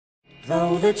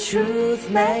Though the truth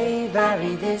may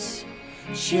vary, this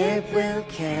ship will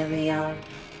carry our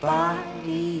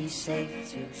bodies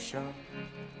safe to shore.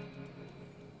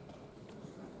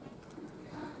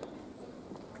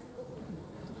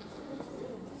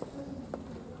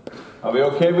 Are we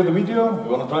okay with the video? You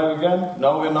want to try it again?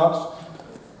 No, we're not.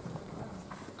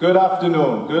 Good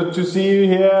afternoon. Good to see you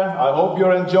here. I hope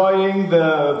you're enjoying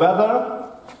the weather.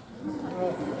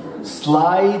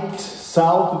 Slight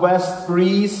southwest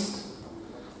breeze,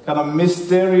 kind of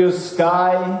mysterious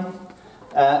sky,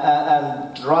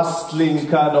 and drizzling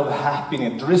kind of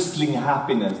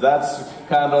happiness. That's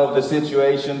kind of the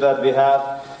situation that we have.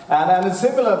 And it's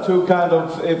similar to kind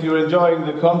of, if you're enjoying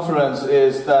the conference,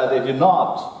 is that if you're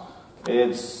not,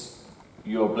 it's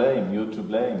your blame, you to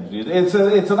blame. It's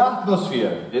an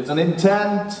atmosphere, it's an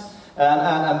intent,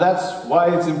 and that's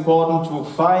why it's important to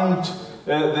find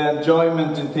the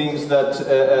enjoyment in things that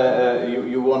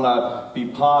you want to be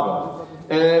part of.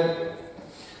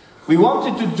 We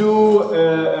wanted to do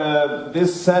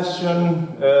this session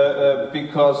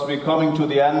because we're coming to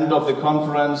the end of the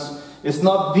conference. It's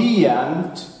not the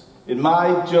end, it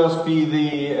might just be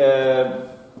the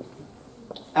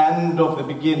end of the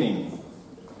beginning.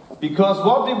 Because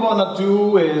what we want to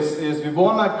do is we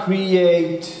want to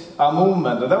create a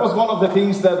movement. And that was one of the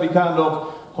things that we kind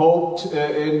of hoped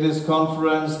in this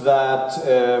conference, that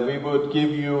we would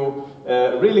give you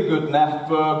a really good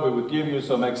network, we would give you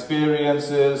some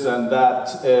experiences, and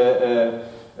that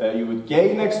you would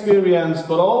gain experience,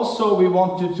 but also we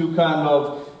wanted to kind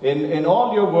of, in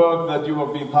all your work, that you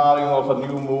will be part of a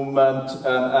new movement,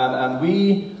 and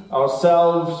we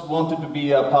ourselves wanted to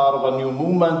be a part of a new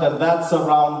movement, and that's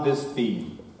around this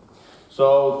theme.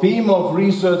 So, theme of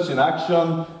research in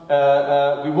action,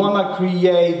 we want to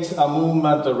create a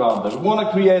movement around it. We want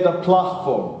to create a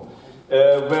platform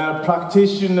where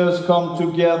practitioners come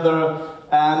together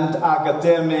and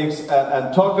academics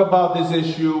and talk about this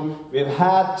issue. We've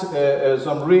had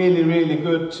some really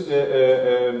good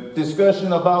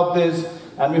discussion about this,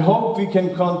 and we hope we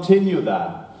can continue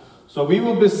that. So we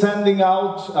will be sending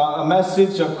out a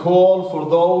message, a call for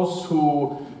those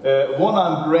who want to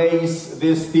embrace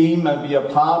this theme and be a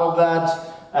part of that.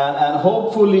 And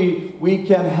hopefully we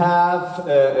can have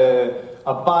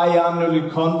a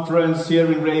biannual conference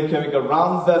here in Reykjavik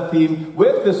around that theme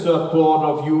with the support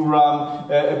of EURAM,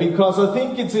 because I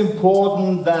think it's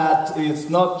important that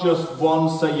it's not just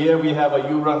once a year we have a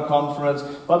EURAM conference,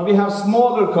 but we have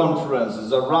smaller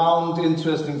conferences around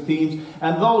interesting themes,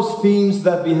 and those themes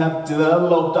that we have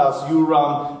developed as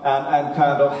EURAM and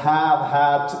kind of have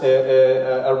had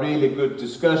a really good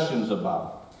discussions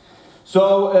about.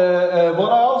 So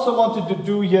what I also wanted to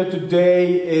do here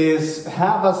today is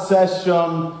have a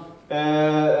session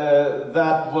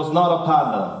that was not a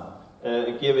panel,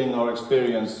 giving our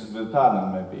experience with panel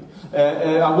maybe.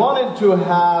 I wanted to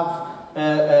have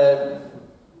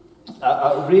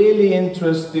a really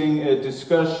interesting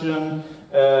discussion,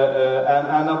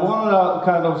 and I wanted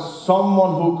kind of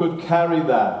someone who could carry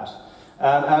that.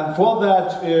 And for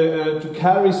that, to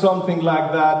carry something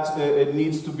like that, it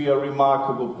needs to be a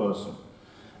remarkable person.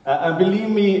 And believe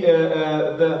me,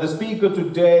 the speaker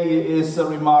today is a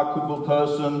remarkable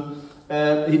person.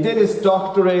 He did his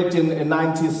doctorate in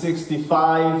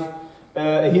 1965.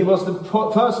 He was the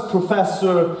first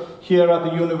professor here at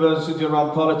the University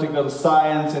around political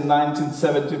science in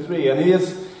 1973. And he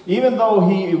is, even though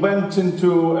he went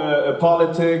into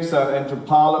politics and into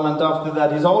parliament after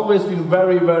that, he's always been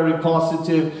very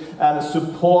positive and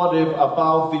supportive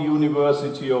about the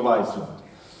University of Iceland.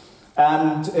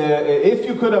 And if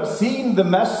you could have seen the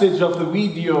message of the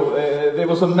video, there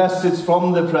was a message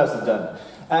from the president.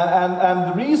 And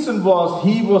the reason was,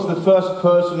 he was the first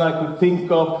person I could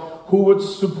think of who would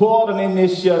support an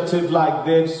initiative like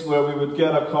this, where we would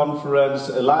get a conference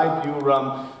like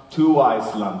EURAM to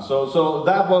Iceland. So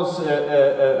that was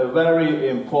very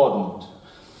important.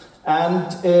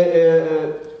 And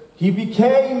he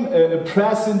became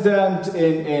president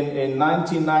in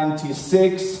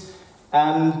 1996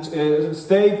 and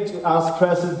stayed as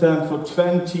president for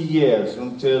 20 years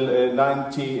until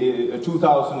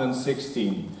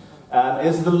 2016. And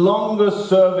is the longest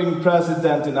serving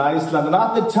president in Iceland. And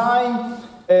at the time,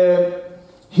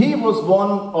 he was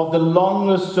one of the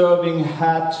longest serving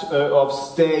head of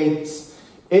states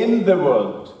in the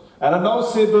world. And I know,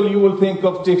 Sybil, you will think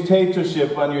of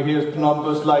dictatorship when you hear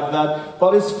numbers like that,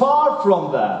 but it's far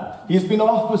from that. He's been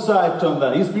opposite on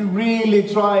that. He's been really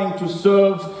trying to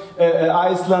serve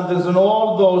Icelanders and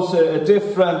all those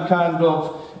different kind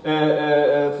of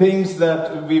things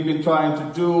that we've been trying to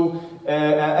do.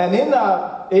 And in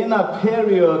a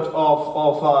period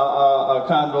of a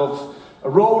kind of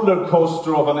roller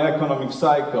coaster of an economic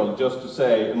cycle, just to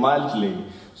say mildly.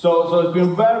 So it's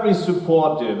been very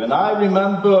supportive, and I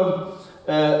remember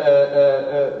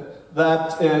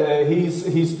that he's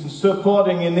been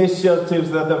supporting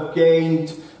initiatives that have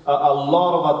gained a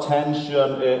lot of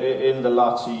attention in the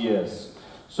last years.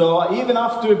 So even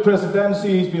after the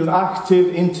presidency, he's been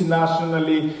active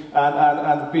internationally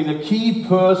and been a key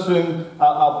person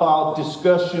about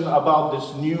discussion about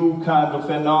this new kind of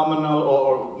phenomenon,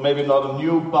 or maybe not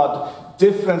new, but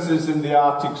differences in the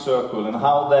Arctic Circle and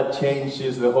how that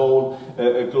changes the whole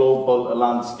global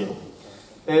landscape.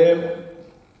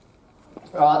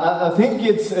 I think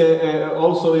it's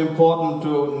also important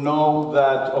to know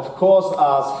that, of course,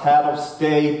 as head of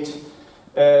state,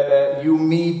 you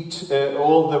meet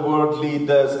all the world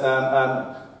leaders and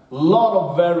a lot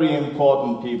of very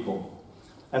important people.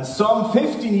 And some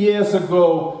 15 years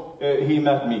ago, he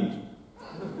met me.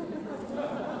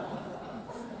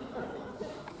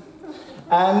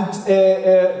 And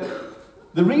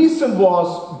the reason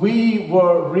was we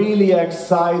were really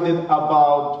excited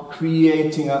about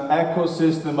creating an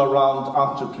ecosystem around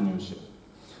entrepreneurship.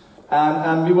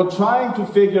 And we were trying to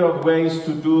figure out ways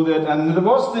to do that. And there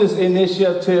was this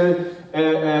initiative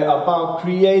about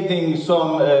creating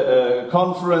some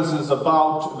conferences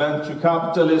about venture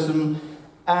capitalism.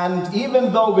 And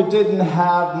even though we didn't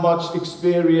have much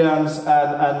experience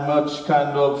and much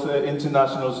kind of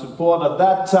international support at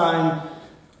that time,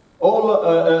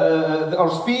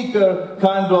 our speaker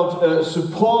kind of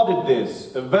supported this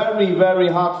very, very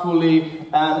heartfully,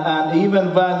 and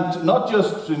even went not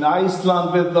just in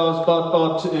Iceland with us,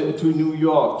 but to New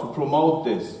York to promote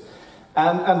this.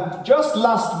 And just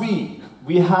last week,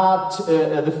 we had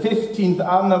the 15th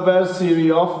anniversary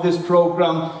of this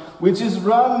program, which is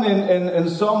run in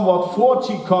somewhat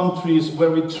 40 countries,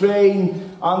 where we train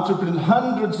entrepreneurs,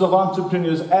 hundreds of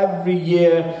entrepreneurs every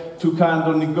year, to kind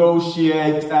of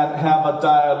negotiate and have a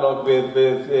dialogue with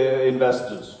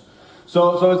investors.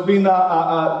 So it's been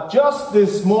just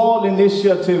this small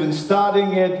initiative, and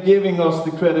starting it, giving us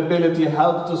the credibility,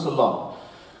 helped us a lot.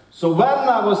 So when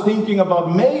I was thinking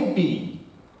about maybe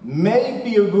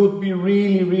it would be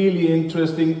really, really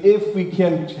interesting if we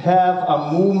can have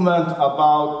a movement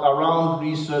around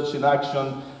research in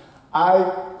action, I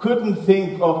couldn't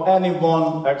think of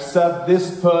anyone except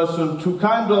this person to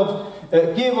kind of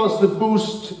give us the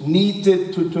boost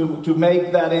needed to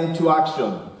make that into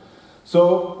action.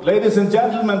 So, ladies and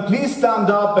gentlemen, please stand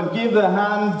up and give a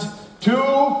hand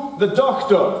to the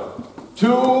doctor,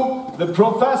 to the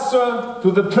professor,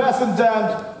 to the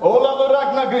president, Ólafur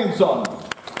Ragnar Grímsson.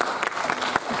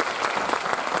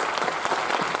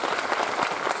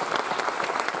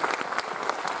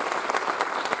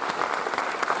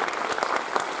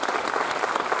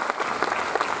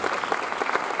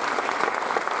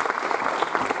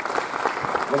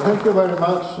 Well, thank you very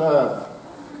much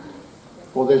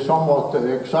for the somewhat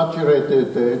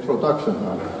exaggerated introduction.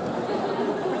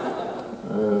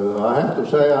 I have to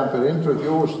say I've been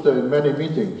introduced in many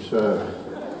meetings,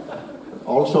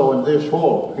 also in this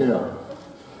hall here.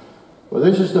 Well,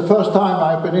 this is the first time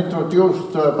I've been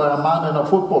introduced by a man in a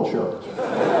football shirt.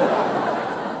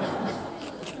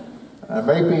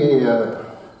 Maybe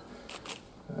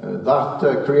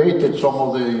that created some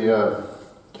of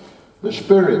the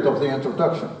spirit of the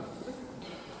introduction.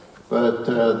 But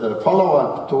the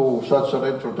follow-up to such an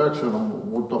introduction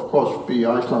would, of course, be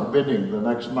Iceland winning the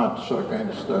next match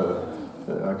against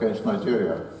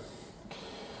Nigeria.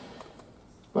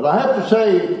 But I have to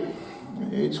say,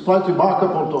 it's quite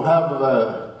remarkable to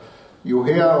have you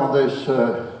here on this,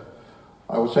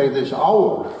 I would say, this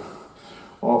hour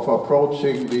of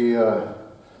approaching the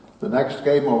next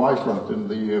game of Iceland in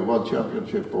the World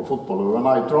Championship of Football. When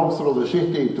I drove through the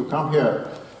city to come here,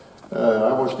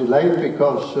 I was delayed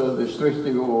because the street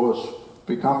was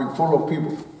becoming full of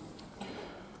people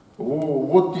who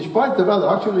would, despite the weather,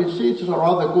 actually it's a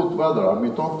rather good weather. I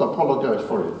mean, don't apologize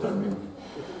for it. I mean,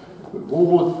 who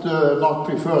would not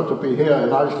prefer to be here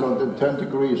in Iceland in 10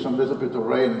 degrees and a little bit of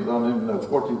rain than in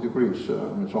 40 degrees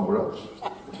somewhere else?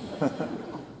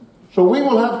 So we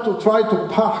will have to try to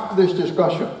pack this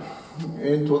discussion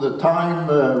into the time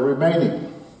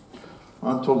remaining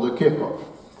until the kickoff,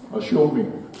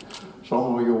 assuming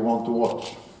some of you want to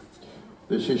watch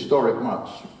this historic match.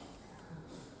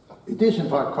 It is in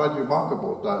fact quite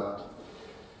remarkable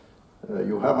that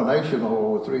you have a nation of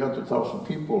over 300,000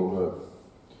 people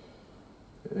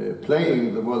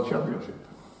playing the World Championship.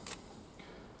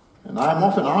 And I'm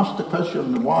often asked the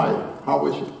question, why? How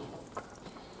is it?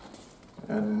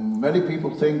 And many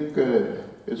people think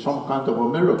it's some kind of a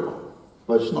miracle,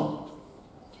 but it's not.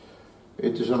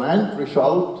 It is an end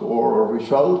result or a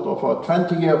result of a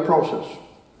 20-year process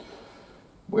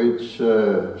which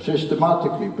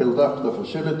systematically built up the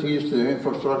facilities, the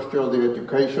infrastructure, the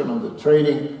education and the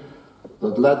training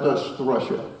that led us to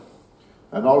Russia,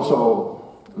 and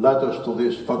also led us to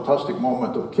this fantastic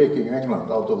moment of kicking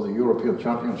England out of the European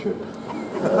Championship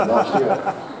last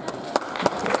year.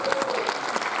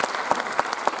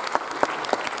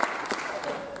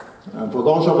 And for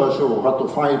those of us who had to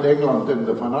fight England in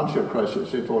the financial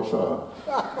crisis, it was a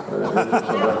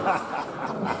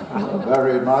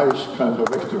very nice kind of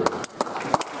victory.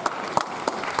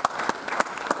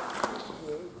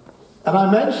 And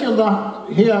I mention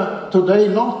that here today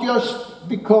not just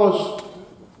because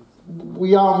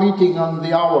we are meeting on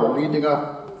the hour leading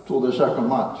up to the second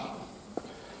match,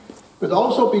 but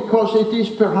also because it is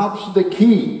perhaps the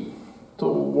key to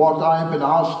what I've been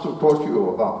asked to talk to you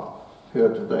about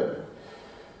here today,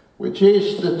 which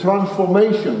is the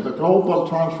transformation, the global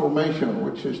transformation,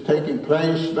 which is taking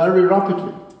place very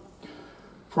rapidly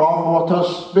from what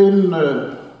has been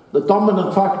the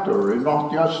dominant factor in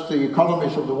not just the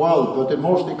economies of the world, but in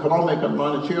most economic and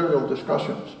managerial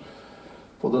discussions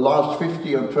for the last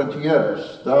 50 and 20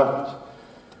 years, that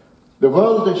the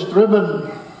world is driven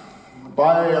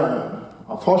by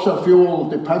a fossil fuel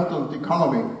dependent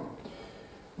economy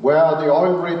where the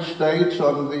oil-rich states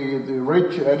and the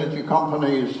rich energy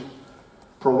companies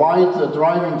provide the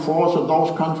driving force, and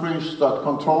those countries that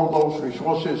control those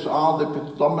resources are the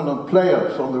dominant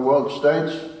players on the world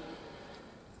stage.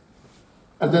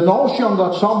 And the notion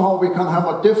that somehow we can have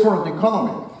a different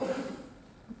economy,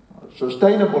 a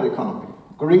sustainable economy,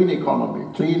 green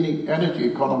economy, clean energy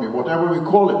economy, whatever we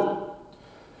call it,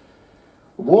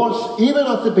 was, even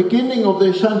at the beginning of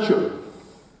this century,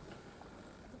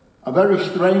 a very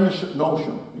strange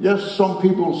notion. Yes, some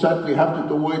people said we have to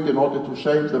do it in order to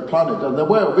save the planet, and there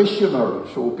were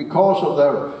visionaries who, because of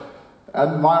their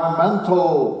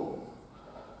environmental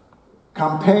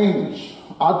campaigns,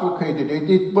 advocated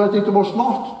it, but it was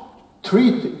not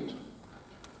treated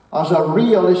as a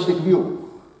realistic view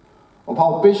of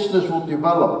how business would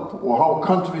develop or how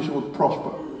countries would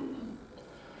prosper.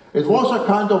 It was a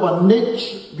kind of a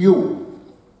niche view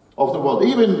of the world,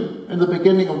 even in the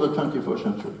beginning of the 21st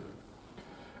century.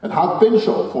 It had been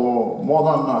so for more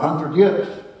than 100 years.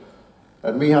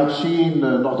 And we had seen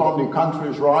not only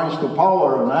countries rise to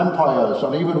power and empires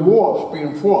and even wars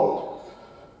being fought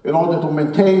in order to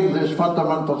maintain this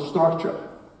fundamental structure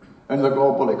in the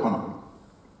global economy.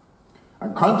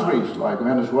 And countries like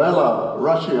Venezuela,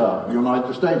 Russia,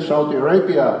 United States, Saudi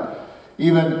Arabia,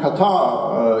 even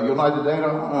Qatar, United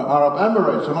Arab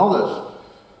Emirates and others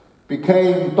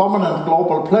became dominant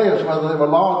global players, whether they were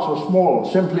large or small,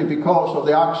 simply because of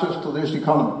the access to this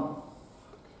economy.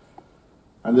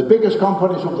 And the biggest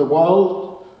companies of the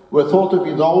world were thought to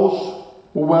be those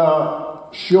who were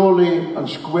surely and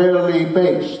squarely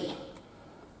based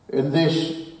in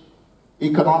this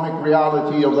economic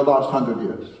reality of the last 100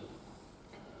 years.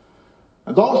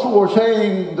 And those who were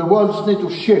saying the worlds need to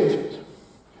shift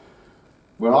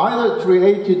were either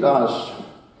created as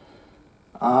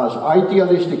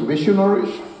idealistic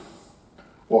visionaries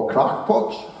or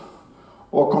crackpots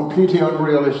or completely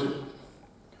unrealistic.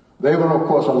 They were, of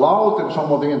course, allowed in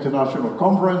some of the international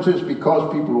conferences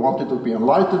because people wanted to be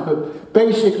enlightened, but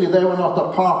basically they were not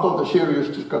a part of the serious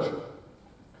discussion.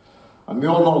 And we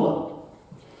all know that.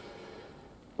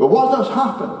 But what has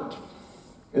happened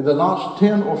in the last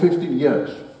 10 or 15 years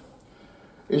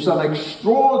is an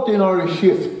extraordinary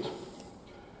shift,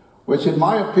 which in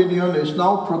my opinion is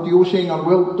now producing and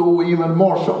will do even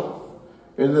more so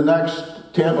in the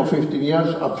next 10 or 15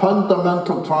 years, a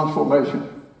fundamental transformation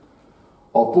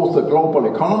of both the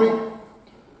global economy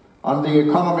and the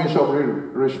economies of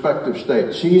respective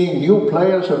states, seeing new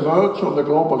players emerge on the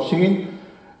global scene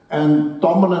and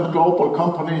dominant global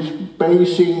companies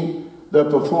basing their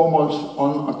performance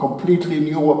on a completely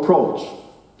new approach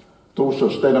to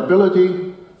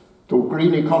sustainability, to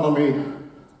green economy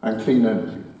and clean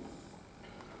energy.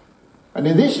 And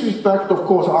in this respect, of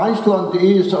course, Iceland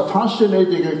is a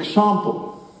fascinating example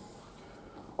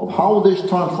of how this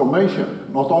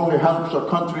transformation not only helps a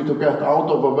country to get out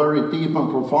of a very deep and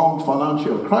profound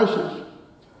financial crisis,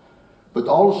 but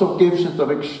also gives it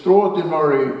an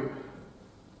extraordinary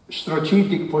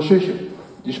strategic position,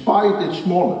 despite its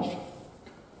smallness,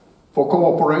 for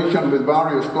cooperation with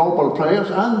various global players,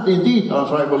 and indeed, as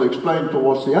I will explain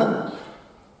towards the end,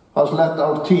 has led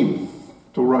our team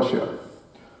to Russia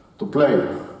to play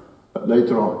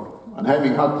later on, and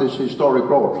having had this historic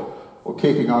role of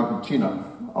kicking Argentina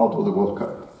out of the World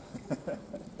Cup.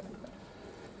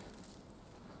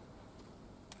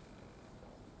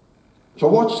 So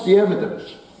what's the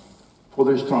evidence for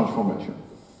this transformation.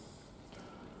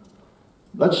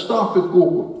 Let's start with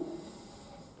Google.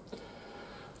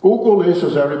 Google is,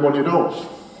 as everybody knows,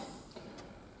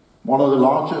 one of the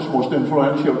largest, most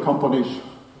influential companies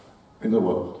in the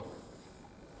world.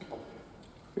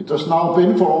 It has now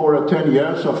been for over 10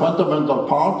 years a fundamental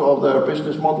part of their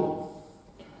business model,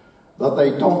 that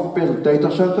they don't build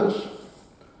data centers,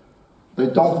 they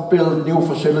don't build new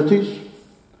facilities,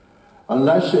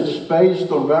 unless it's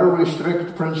based on very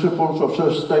strict principles of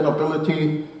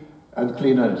sustainability and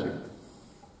clean energy.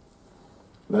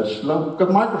 Let's look at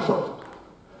Microsoft,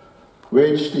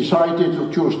 which decided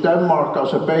to choose Denmark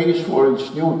as a base for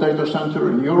its new data center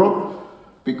in Europe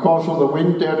because of the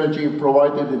wind energy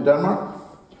provided in Denmark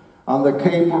and the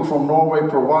cable from Norway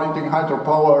providing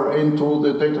hydropower into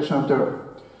the data center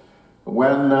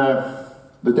when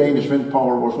the Danish wind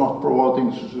power was not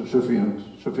providing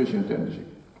sufficient energy.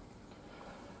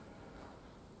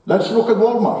 Let's look at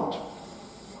Walmart,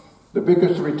 the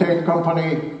biggest retail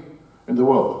company in the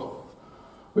world,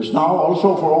 which now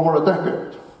also for over a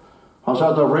decade has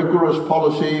had a rigorous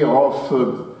policy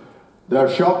of their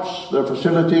shops, their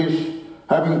facilities,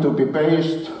 having to be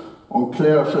based on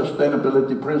clear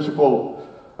sustainability principle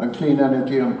and clean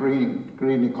energy and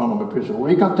green economy principle.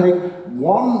 We can take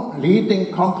one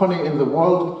leading company in the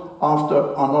world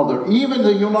after another. Even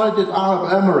the United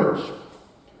Arab Emirates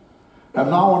have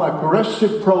now an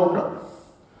aggressive program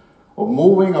of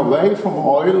moving away from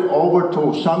oil over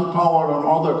to sun power and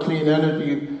other clean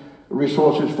energy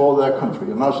resources for their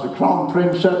country. And as the Crown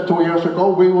Prince said 2 years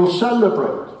ago, we will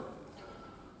celebrate.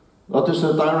 That is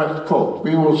a direct quote.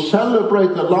 We will celebrate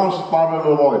the last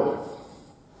barrel of oil.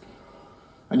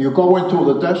 And you go into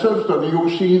the desert and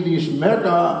you see these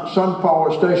mega sun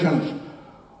power stations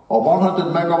of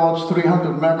 100 megawatts,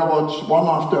 300 megawatts, one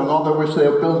after another, which they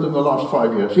have built in the last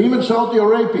 5 years. Even Saudi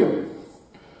Arabia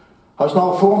has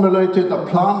now formulated a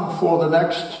plan for the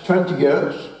next 20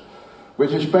 years,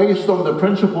 which is based on the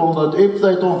principle that if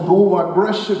they don't move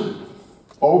aggressively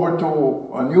over to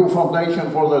a new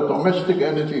foundation for the domestic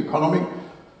energy economy,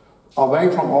 away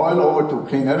from oil over to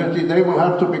clean energy, they will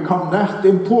have to become net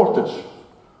importers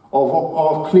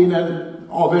of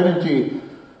energy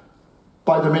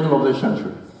by the middle of this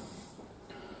century.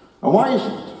 And why is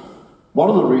it? One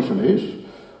of the reasons is,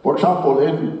 for example,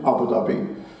 in Abu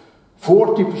Dhabi,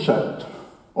 40%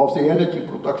 of the energy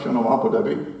production of Abu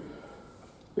Dhabi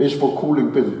is for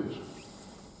cooling buildings.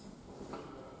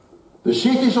 The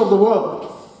cities of the world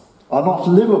are not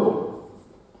livable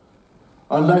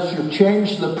unless you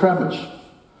change the premise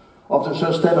of the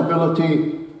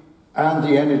sustainability and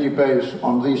the energy base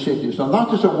on these cities. And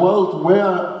that is a world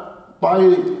where by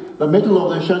the middle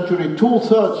of the century,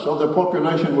 2/3 of the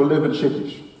population will live in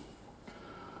cities.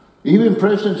 Even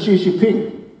President Xi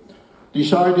Jinping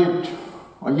decided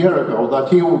a year ago that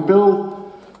he would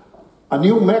build a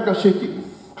new mega city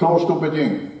close to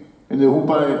Beijing in the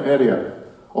Hubei area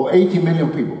of 80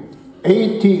 million people.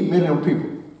 80 million people.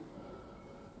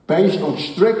 Based on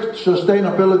strict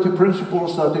sustainability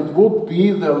principles that it would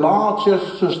be the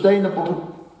largest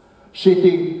sustainable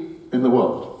city in the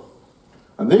world.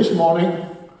 And this morning,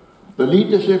 the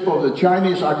leadership of the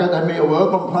Chinese Academy of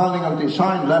Urban Planning and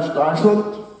Design left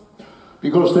Iceland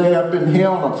because they have been here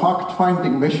on a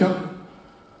fact-finding mission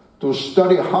to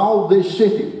study how this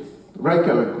city,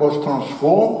 Reykjavik, was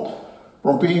transformed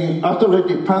from being utterly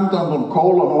dependent on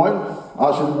coal and oil,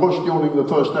 as it was during the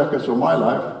first decades of my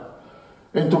life,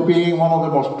 into being one of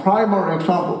the most primary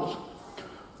examples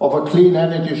of a clean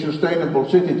energy sustainable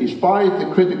city, despite the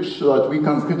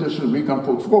criticism we can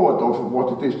put forward of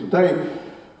what it is today,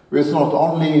 with not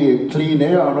only clean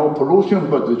air and no pollution,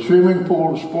 but the swimming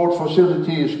pools, sport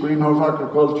facilities, greenhouse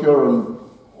agriculture, and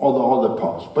all the other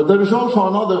parts. But there is also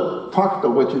another factor,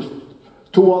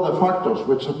 two other factors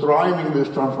which are driving this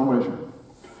transformation.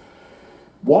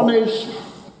 One is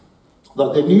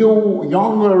that the new,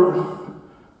 younger,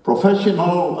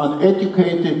 professional and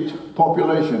educated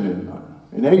population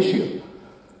in Asia,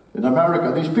 in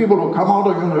America, these people who come out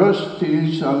of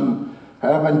universities and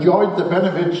have enjoyed the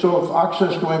benefits of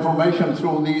access to information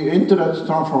through the internet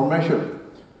transformation,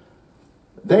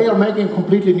 they are making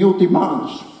completely new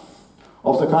demands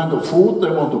of the kind of food they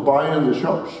want to buy in the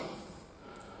shops,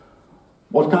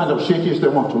 what kind of cities they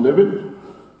want to live in,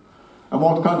 and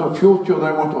what kind of future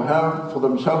they want to have for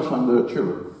themselves and their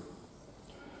children.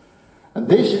 And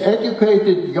this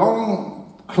educated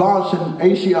young class in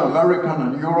Asia, America,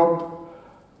 and Europe,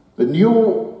 the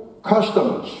new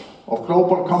customers of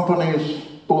global companies,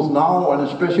 both now and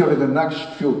especially in the next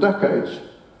few decades,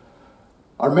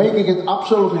 are making it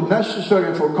absolutely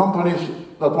necessary for companies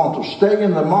that want to stay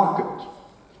in the market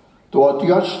to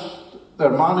adjust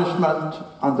their management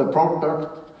and the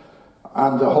product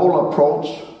and the whole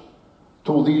approach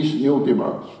to these new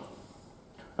demands.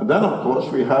 And then, of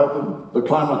course, we have the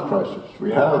climate crisis.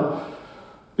 We have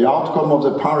the outcome of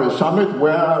the Paris Summit,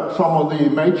 where some of the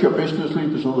major business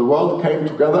leaders of the world came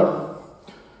together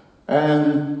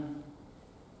and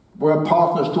were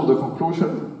partners to the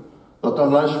conclusion that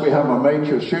unless we have a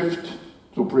major shift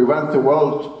to prevent the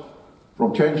world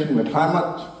from changing the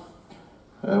climate,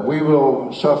 we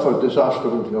will suffer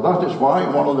disastrously. That is why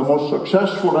one of the most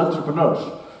successful entrepreneurs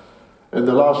in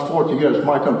the last 40 years,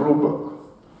 Michael Bloomberg,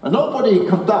 and nobody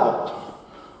can doubt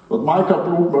that Michael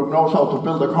Bloomberg knows how to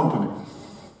build a company.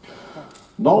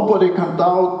 Nobody can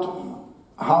doubt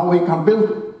how he can build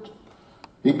it.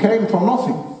 He came from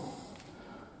nothing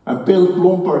and built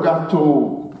Bloomberg up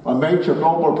to a major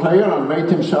global player and made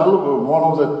himself one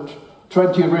of the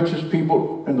 20 richest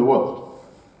people in the world.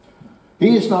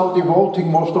 He is now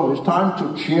devoting most of his time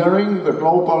to chairing the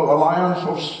global alliance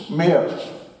of mayors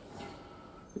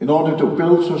in order to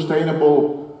build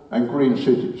sustainable and green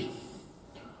cities.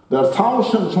 There are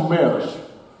thousands of mayors,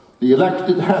 the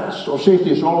elected heads of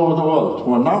cities all over the world,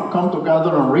 who have now come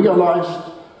together and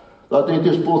realized that it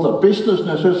is both a business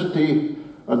necessity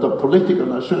and a political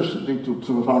necessity to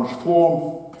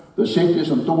transform the cities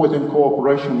and do it in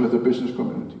cooperation with the business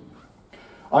community.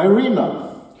 EURAM,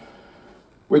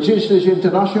 which is this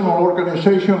international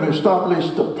organization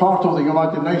established as part of the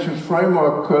United Nations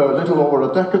framework a little over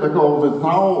a decade ago, with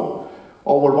now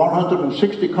over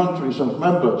 160 countries as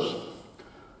members,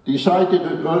 decided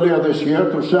earlier this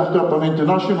year to set up an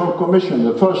international commission,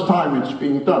 the first time it's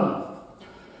being done,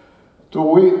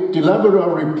 to deliver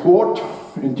a report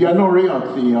in January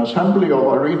at the Assembly of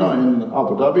EURAM in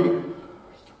Abu Dhabi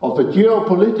of the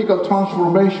geopolitical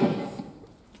transformation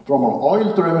from an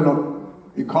oil-driven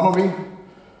economy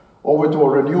over to a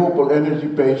renewable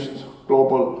energy-based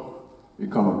global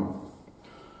economy.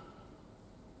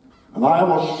 And I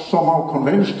was somehow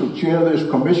convinced to chair this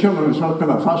commission, and it's been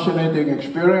a fascinating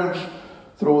experience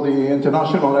through the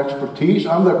international expertise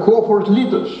and the corporate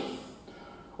leaders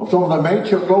of some of the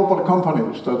major global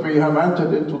companies that we have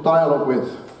entered into dialogue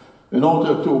with in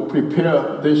order to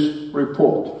prepare this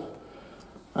report.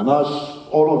 And as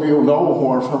all of you know who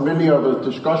are familiar with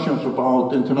discussions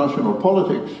about international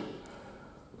politics,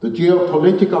 the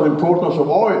geopolitical importance of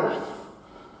oil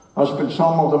has been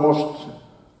some of the most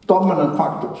dominant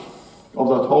factors of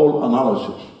that whole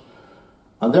analysis.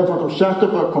 And therefore to set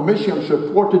up a commission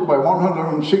supported by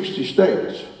 160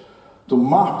 states to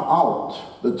map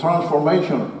out the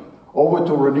transformation over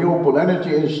to renewable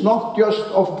energy is not just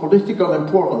of political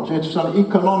importance, it's an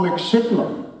economic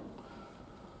signal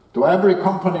to every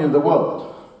company in the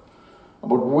world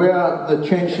about where the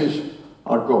changes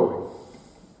are going.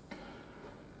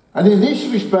 And in this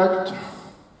respect,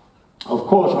 of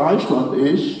course, Iceland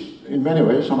is, in many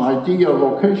ways, an ideal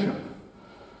location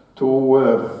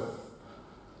to,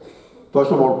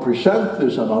 first of all, present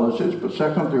this analysis, but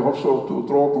secondly, also to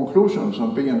draw conclusions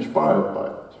and be inspired by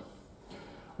it.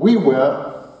 We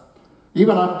were,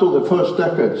 even up to the first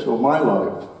decades of my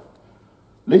life,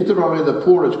 literally the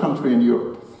poorest country in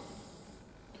Europe.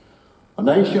 A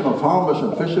nation of farmers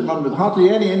and fishermen with hardly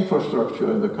any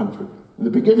infrastructure in the country. In the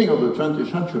beginning of the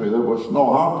 20th century, there was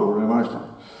no harbour in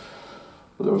Iceland.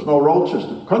 There was no road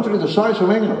system. Country the size of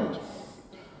England.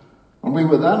 And we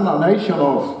were then a nation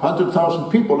of 100,000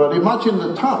 people. And imagine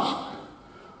the task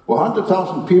for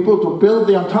 100,000 people to build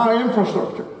the entire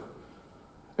infrastructure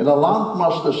in a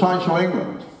landmass the size of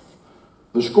England.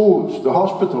 The schools, the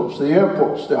hospitals, the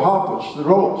airports, the harbours, the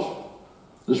roads,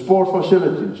 the sport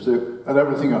facilities, and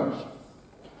everything else.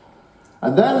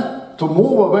 And then to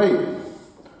move away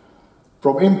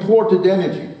from imported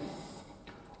energy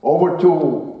over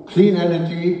to clean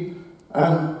energy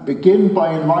and begin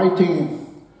by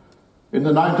inviting, in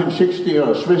the 1960s,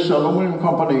 a Swiss aluminum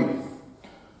company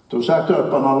to set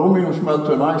up an aluminum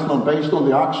smelter in Iceland based on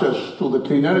the access to the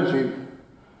clean energy.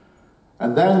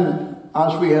 And then,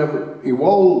 as we have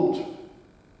evolved,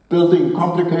 building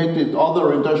complicated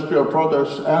other industrial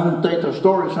products and data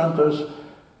storage centers,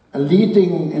 and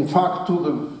leading, in fact, to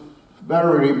the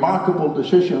very remarkable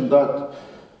decision that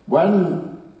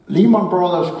when Lehman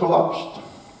Brothers collapsed,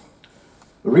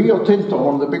 Rio Tinto,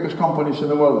 one of the biggest companies in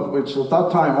the world, which at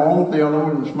that time owned the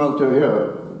aluminum smelter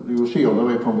here, you see on the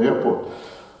way from the airport,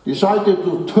 decided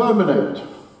to terminate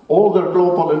all their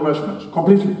global investments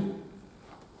completely.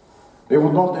 They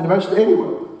would not invest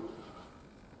anywhere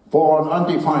for an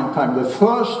undefined time. The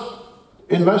first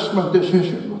investment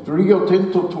decision that Rio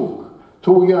Tinto took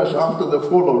 2 years after the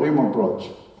fall of Lehman Brothers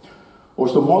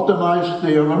was to modernize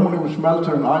the aluminum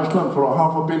smelter in Iceland for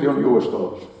 $500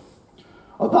 million.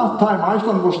 At that time,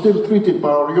 Iceland was still treated by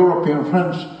our European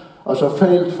friends as a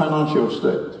failed financial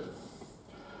state.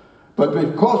 But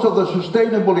because of the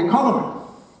sustainable economy,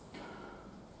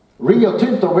 Rio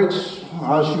Tinto, which,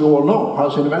 as you all know,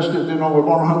 has invested in over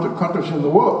 100 countries in the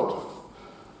world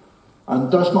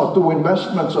and does not do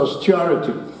investments as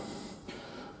charity,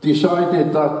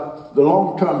 decided that the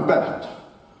long-term bet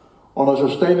on a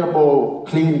sustainable,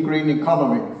 clean, green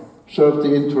economy served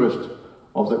the interest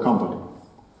of the company.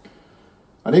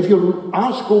 And if you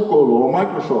ask Google or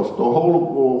Microsoft or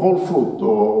Whole Foods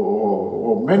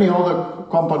or many other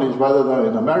companies, whether they're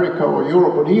in America or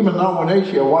Europe or even now in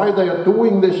Asia, why they are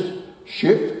doing this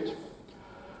shift,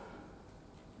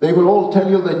 they will all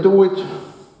tell you they do it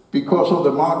because of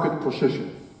the market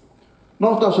position.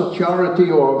 Not as a charity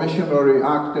or a visionary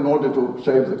act in order to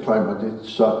save the climate.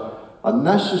 It's a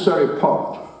necessary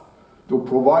part to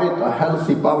provide a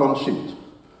healthy balance sheet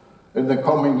in the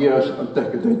coming years and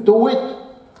decades. They do it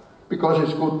because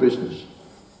it's good business,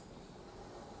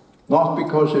 not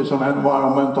because it's an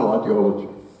environmental ideology.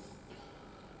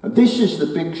 And this is the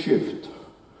big shift.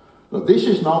 Now, this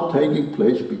is now taking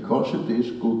place because it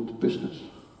is good business.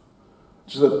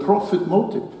 It's the profit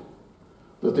motive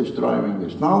that is driving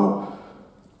this. Now,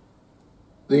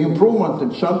 the improvement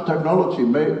in sun technology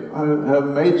have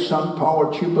made sun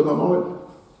power cheaper than oil.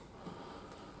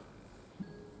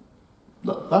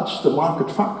 That's the market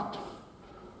fact.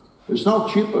 It's now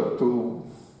cheaper to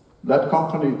let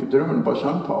companies be driven by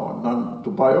sun power than to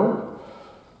buy oil.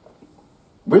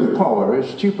 Wind power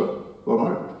is cheaper than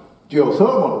oil.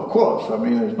 Geothermal, of course, I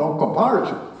mean, there's no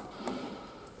comparison.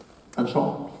 And so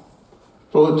on.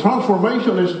 So the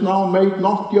transformation is now made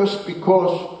not just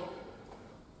because,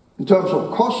 in terms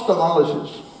of cost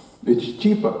analysis, it's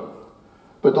cheaper,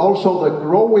 but also the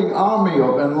growing army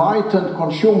of enlightened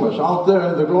consumers out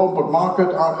there in the global market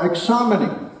are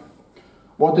examining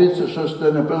what is the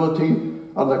sustainability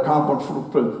and the carbon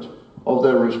footprint of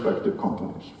their respective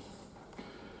companies.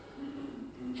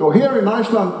 So here in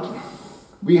Iceland,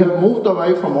 we have moved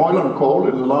away from oil and coal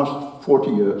in the last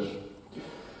 40 years.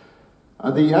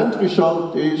 And the end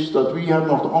result is that we have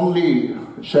not only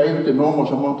saved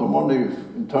enormous amount of money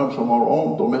in terms of our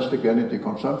own domestic energy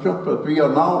consumption, but we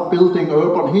are now building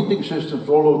urban heating systems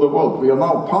all over the world. We are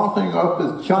now partnering up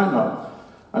with China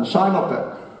and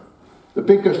Sinopec, the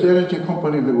biggest energy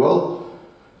company in the world,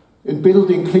 in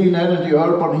building clean energy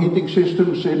urban heating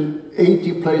systems in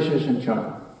 80 places in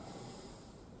China.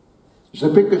 It's the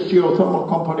biggest geothermal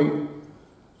company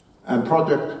and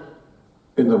project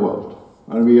in the world.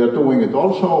 And we are doing it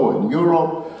also in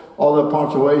Europe, other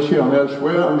parts of Asia and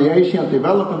elsewhere. And the Asian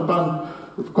Development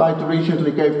Bank quite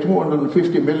recently gave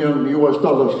 $250 million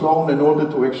loan in order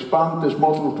to expand this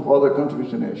model to other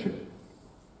countries in Asia.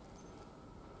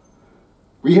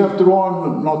 We have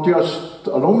drawn not just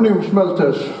aluminum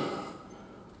smelters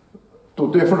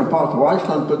to different parts of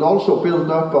Iceland, but also built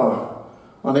up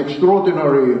an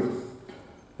extraordinary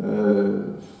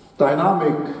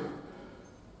dynamic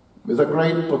with a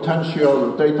great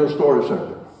potential data storage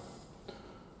sector.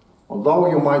 Although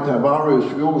you might have various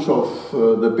views of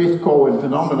the Bitcoin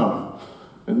phenomena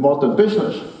in modern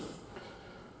business,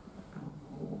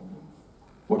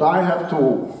 what I have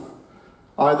to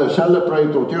either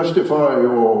celebrate or justify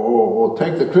or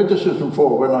take the criticism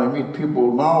for when I meet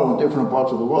people now in different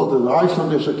parts of the world is that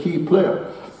Iceland is a key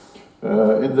player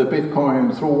in the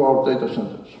Bitcoin throughout data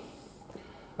centers.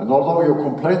 And although you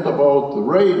complained about the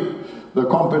rain, the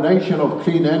combination of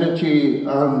clean energy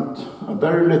and a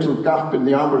very little gap in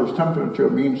the average temperature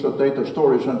means that data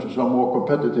storage centers are more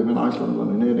competitive in Iceland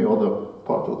than in any other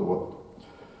part of the world.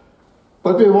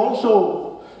 But we've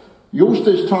also used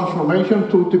this transformation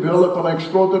to develop an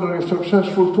extraordinarily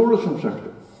successful tourism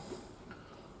sector.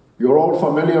 You're all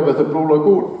familiar with the Blue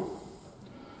Lagoon.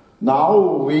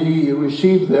 Now we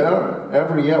receive there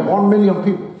every year 1 million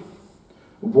people.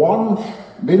 1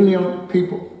 million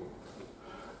people.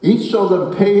 Each of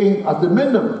them paying at the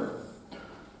minimum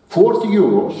 40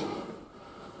 euros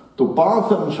to bathe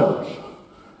themselves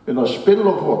in a spill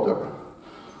of water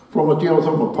from a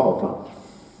geothermal power plant.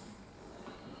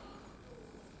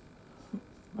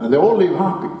 And they all leave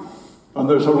happy. And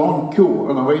there's a long queue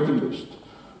and a waiting list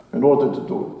in order to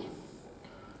do it.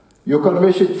 You can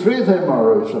visit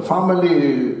Friðheimar, it's a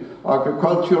family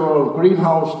agricultural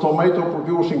greenhouse tomato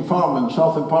producing farm in the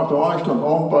southern part of Iceland,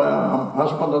 owned by a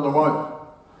husband and a wife,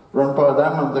 run by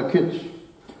them and their kids.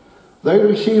 They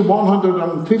receive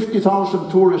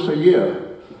 150,000 tourists a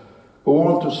year who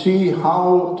want to see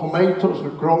how tomatoes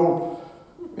grow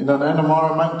in an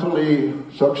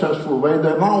environmentally successful way.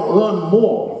 They now earn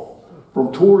more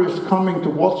from tourists coming to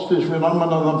watch this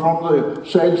phenomenon than from the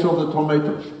sales of the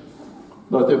tomatoes.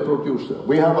 that they produce there.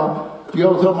 We have a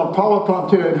geothermal power plant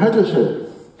here in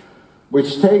Hellisheiði,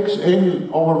 which takes in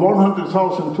over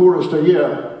 100,000 tourists a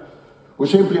year who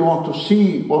simply want to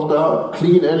see what a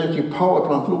clean energy power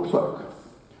plant looks like.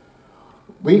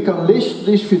 We can list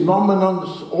these phenomena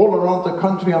all around the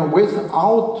country, and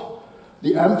without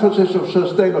the emphasis of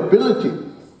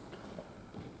sustainability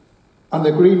and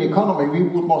the green economy, we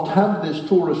would not have this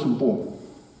tourism boom.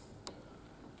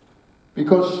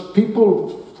 Because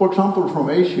people, for example, from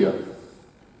Asia,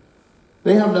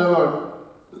 they have never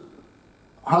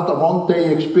had a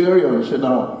one-day experience in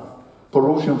a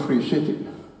pollution-free city.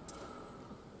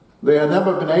 They have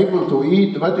never been able to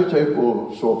eat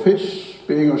vegetables or fish,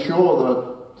 being assured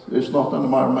that it's not an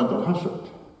environmental hazard.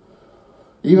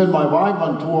 Even my wife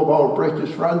and two of our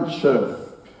British friends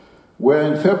were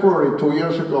in February 2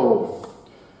 years ago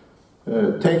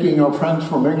taking our friends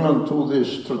from England to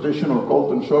this traditional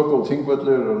Golden Circle,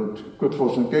 Thingvellir and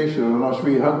Gullfoss and Geysir, and as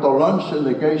we had our lunch in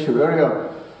the Geysir area,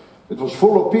 it was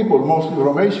full of people, mostly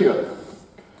from Asia.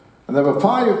 And there were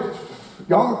 5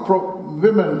 young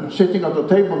women sitting at the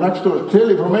table next to us,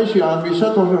 clearly from Asia, and we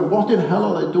said to them, what in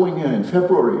hell are they doing here in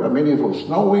February? I mean, it was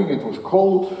snowing, it was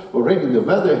cold, or raining. The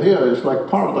weather here is like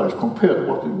paradise compared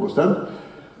to what it was then.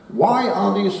 Why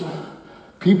are these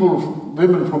people,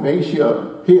 women from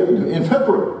Asia, here in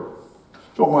February?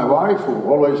 So my wife, who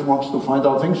always wants to find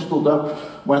out things, stood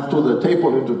up, went to the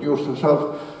table, introduced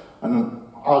herself, and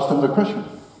asked them the question.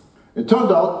 It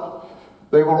turned out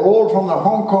they were all from the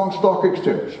Hong Kong Stock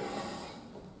Exchange.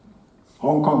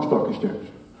 Hong Kong Stock Exchange.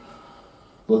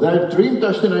 So their dream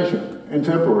destination in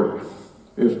February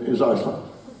is Iceland.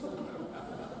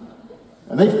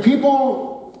 And if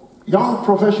people, young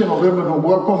professional women who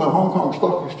work on the Hong Kong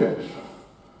Stock Exchange,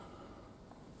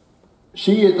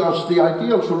 see it as the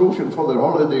ideal solution for their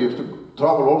holiday is to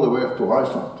travel all the way up to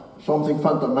Iceland, something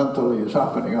fundamentally is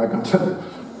happening, I can tell you.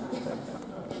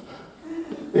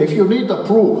 If you need a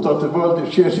proof that the world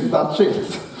is changing, that's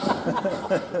it.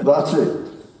 That's it.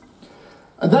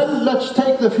 And then let's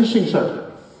take the fishing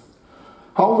sector.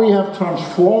 How we have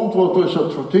transformed what was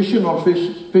a traditional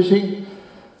fishing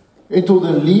into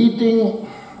the leading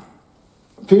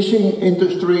fishing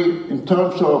industry in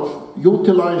terms of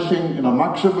utilizing in a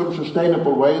maximum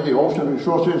sustainable way the ocean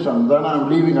resources, and then I'm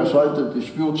leaving aside the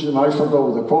disputes in Iceland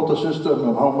over the quota system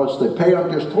and how much they pay.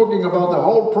 I'm just talking about the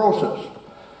whole process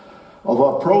of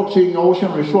approaching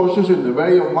ocean resources in the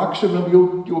way of maximum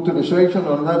utilization,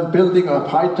 and then building up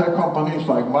high-tech companies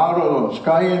like Marel and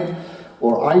Skyen,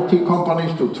 or IT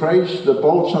companies to trace the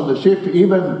boats and the ship.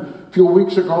 Even a few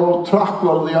weeks ago,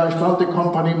 Trackwell, the Icelandic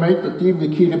company, made the deal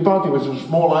with Kiribati, which is a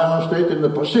small island state in the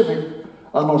Pacific,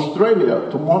 and Australia,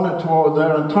 to monitor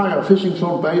their entire fishing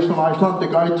zone based on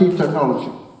Icelandic IT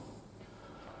technology.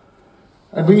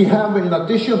 And we have, in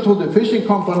addition to the fishing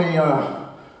company,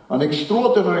 an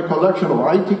extraordinary collection of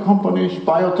IT companies,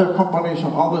 biotech companies,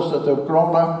 and others that have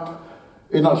grown up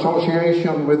in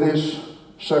association with this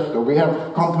sector. We have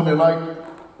a company like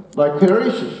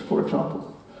Kerecis, for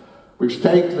example, which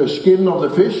takes the skin of the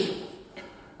fish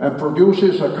and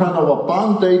produces a kind of a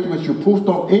band-aid which you put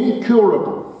on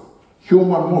incurable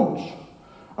human wounds.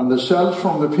 And the cells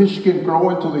from the fish skin grow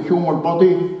into the human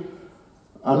body,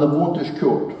 and the wound is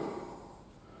cured.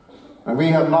 And we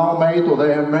have now made, or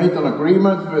they have made, an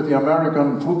agreement with the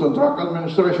American Food and Drug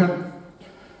Administration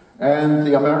and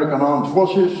the American Armed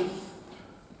Forces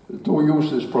to use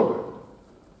this product.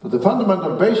 But the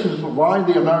fundamental basis of why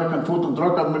the American Food and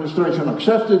Drug Administration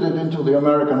accepted it into the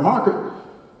American market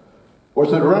was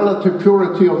the relative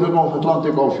purity of the North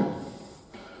Atlantic Ocean.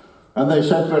 And they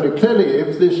said very clearly,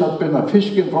 if this had been a fish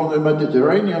skin from the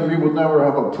Mediterranean, we would never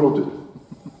have approved it.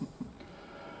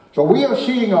 So we are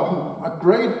seeing a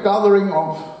great gathering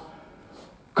of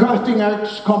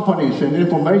cutting-edge companies in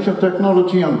information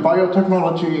technology and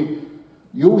biotechnology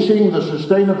using the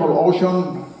sustainable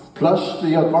ocean plus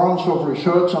the advance of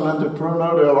research and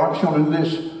entrepreneurial action in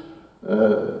this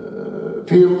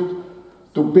field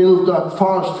to build up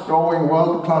fast-growing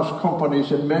world-class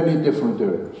companies in many different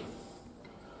areas.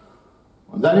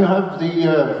 And then you have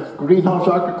the greenhouse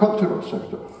agricultural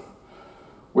sector,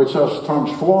 which has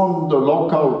transformed the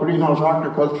local greenhouse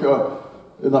agriculture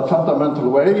in a fundamental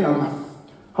way and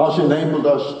has enabled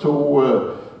us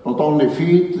to not only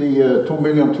feed the 2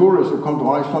 million tourists who come to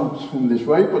Iceland in this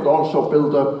way, but also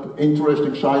build up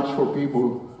interesting sites for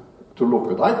people to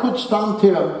look at. I could stand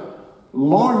here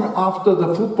long after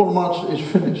the football match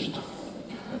is finished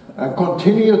and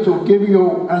continue to give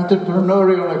you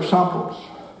entrepreneurial examples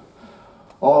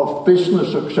of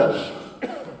business success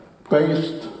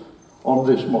based on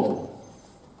this model.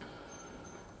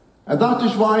 And that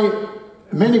is why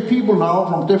many people now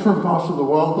from different parts of the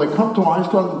world, they come to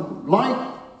Iceland like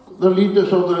the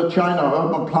leaders of the China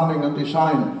Urban Planning and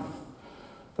Design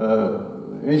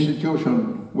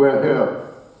institution were here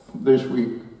this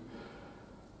week,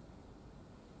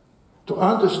 to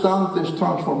understand this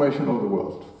transformation of the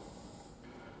world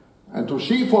and to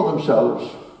see for themselves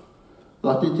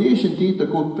that it is indeed a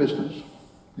good business.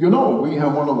 You know, we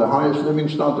have one of the highest living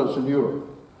standards in Europe,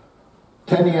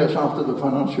 10 years after the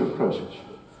financial crisis.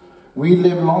 We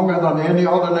live longer than any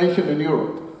other nation in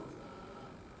Europe.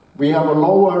 We have a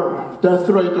lower death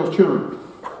rate of children.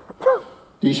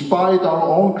 Despite our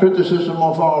own criticism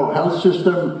of our health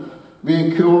system,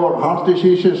 we cure heart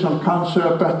diseases and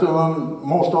cancer better than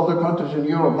most other countries in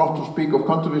Europe, not to speak of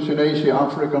countries in Asia,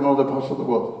 Africa, and other parts of the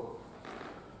world.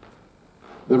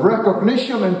 The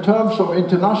recognition in terms of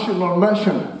international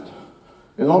measurement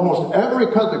in almost every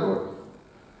category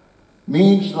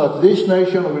means that this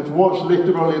nation, which was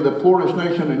literally the poorest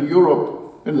nation in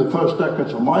Europe in the first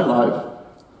decades of my life,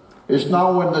 is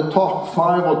now in the top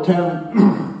 5 or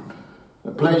 10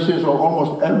 places of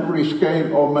almost every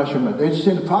scale of measurement. It's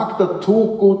in fact a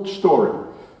too good story.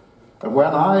 And when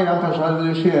I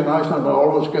emphasize this here in Iceland, I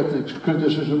always get the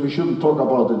criticism, we shouldn't talk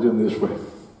about it in this way.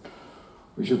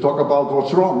 We should talk about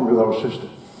what's wrong with our system,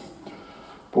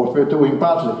 what we're doing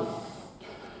badly.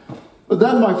 But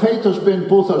then my fate has been,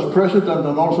 both as president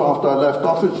and also after I left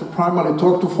office, to primarily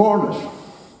talk to foreigners,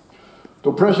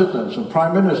 to presidents and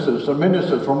prime ministers and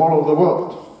ministers from all over the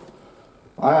world.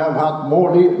 I have had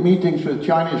more meetings with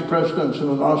Chinese presidents in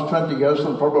the last 20 years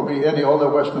than probably any other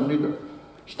Western leader,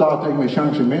 starting with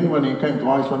Jiang Zemin when he came to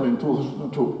Iceland in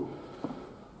 2002.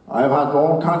 I have had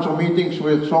all kinds of meetings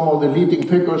with some of the leading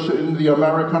figures in the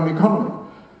American economy,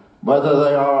 whether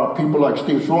they are people like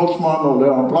Steve Schwarzman or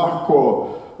Leon Black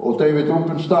or David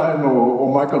Rubenstein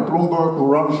or Michael Bloomberg, who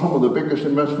run some of the biggest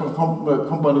investment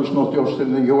companies, not just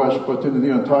in the US, but in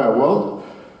the entire world,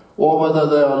 or whether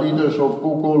they are leaders of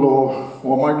Google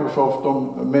or Microsoft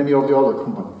or many of the other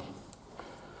companies.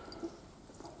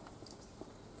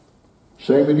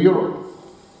 Same in Europe.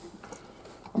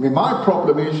 I mean, my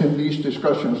problem is in these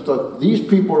discussions that these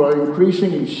people are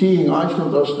increasingly seeing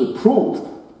Iceland as the proof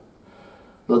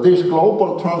that this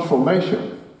global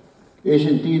transformation is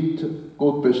indeed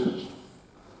good business.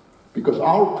 Because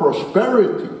our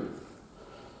prosperity,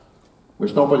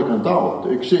 which nobody can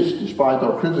doubt, exists despite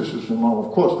our criticism.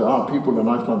 Of course, there are people in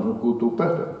Iceland who could do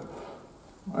better.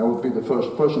 I would be the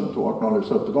first person to acknowledge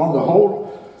that. But on the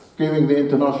whole, giving the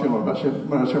international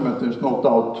measurement, there's no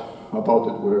doubt about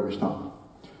it where we stand.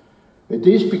 It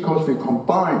is because we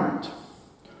combined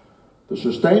the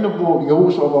sustainable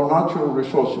use of our natural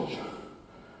resources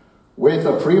with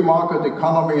a free market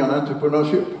economy and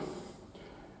entrepreneurship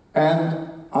and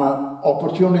an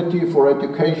opportunity for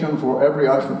education for every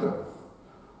Icelander,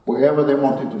 wherever they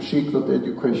wanted to seek that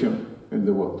education in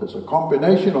the world. There's a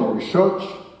combination of research,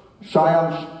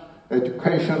 science,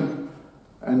 education,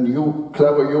 and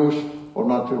clever use of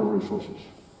natural resources.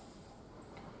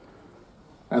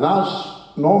 And as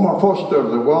Norman Foster,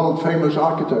 the world-famous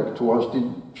architect who has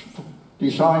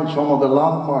designed some of the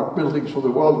landmark buildings for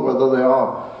the world, whether they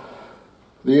are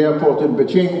the airport in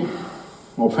Beijing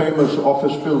or famous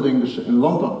office buildings in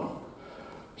London,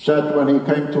 said when he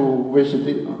came to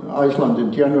visit Iceland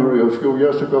in January a few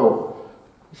years ago.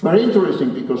 It's very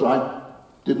interesting because I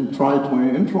didn't try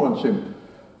to influence him.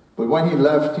 But when he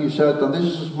left, he said, and this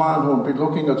is a man who had been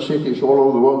looking at cities all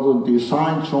over the world and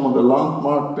designed some of the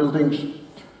landmark buildings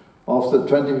of the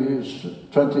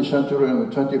 20th century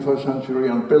and the 21st century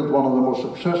and built one of the most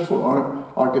successful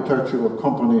architectural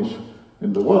companies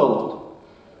in the world.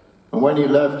 And when he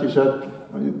left, he said,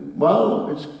 well,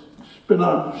 it's been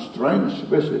a strange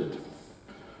visit,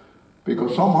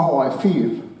 because somehow I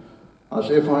feel as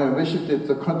if I have visited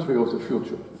the country of the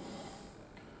future.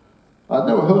 I'd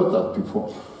never heard that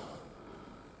before.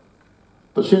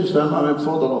 But since then, I have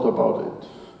thought a lot about it.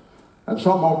 And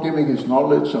somehow, giving his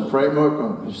knowledge and framework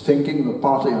and his thinking that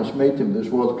partly has made him this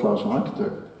world-class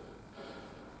architect,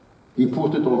 he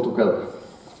put it all together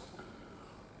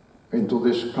into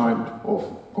this kind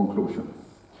of conclusion.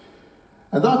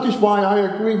 And that is why I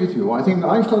agree with you. I think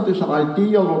Iceland is an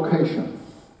ideal location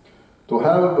to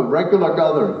have regular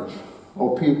gatherings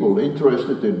of people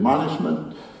interested in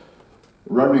management,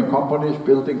 running companies,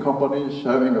 building companies,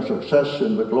 having a success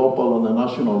in the global and the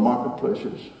national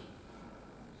marketplaces,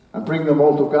 and bring them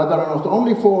all together, and not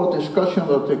only for a discussion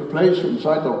that takes place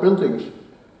inside our buildings,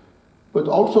 but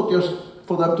also just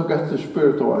for them to get the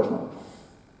spirit of Iceland,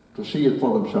 to see it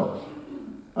for themselves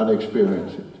and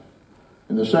experience it.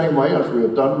 In the same way as we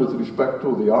have done with respect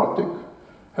to the Arctic,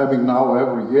 having now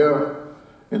every year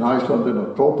in Iceland in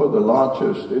October, the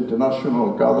largest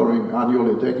international gathering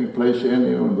annually taking place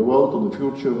anywhere in the world on the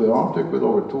future of the Arctic, with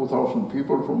over 2,000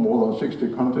 people from more than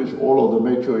 60 countries, all of the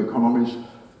major economies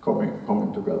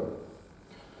coming together.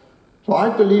 So I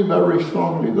believe very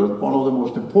strongly that one of the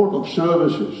most important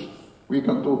services we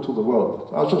can do to the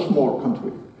world as a small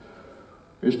country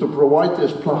is to provide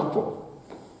this platform,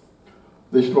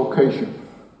 this location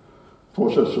for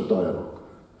such a dialogue.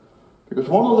 Because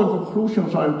one of the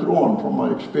conclusions I've drawn from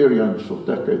my experience of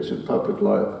decades in public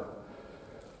life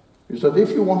is that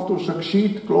if you want to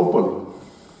succeed globally,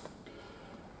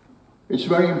 it's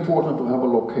very important to have a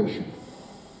location.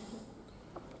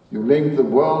 You link the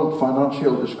world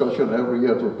financial discussion every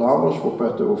year to Davos, for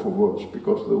better or for worse,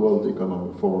 because of the World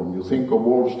Economic Forum. You think of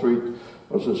Wall Street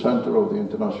as the center of the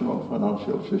international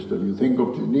financial system. You think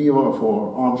of Geneva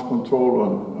for arms control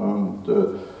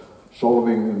and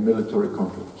solving military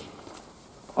conflicts.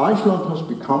 Iceland has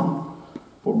become,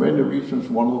 for many reasons,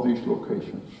 one of these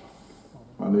locations.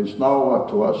 And it's now up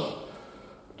to us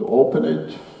to open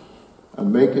it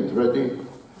and make it ready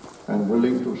and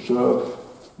willing to serve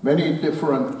many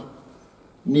different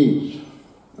needs.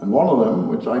 And one of them,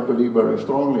 which I believe very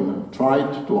strongly and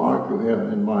tried to argue here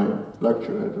in my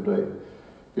lecture here today,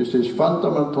 is this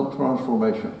fundamental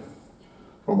transformation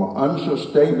from an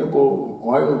unsustainable,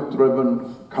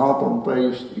 oil-driven,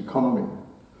 carbon-based economy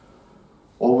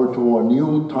over to a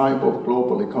new type of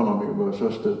global economy where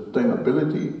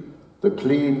sustainability, the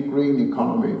clean, green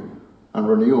economy, and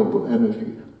renewable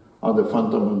energy are the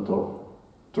fundamental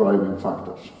driving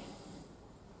factors.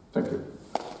 Thank you.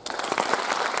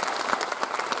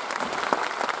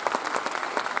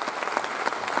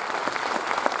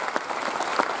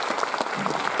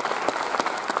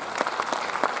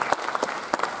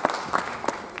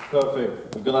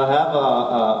 Perfect. We're going to have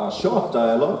a short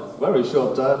dialogue, very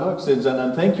short dialogue, Sinjan,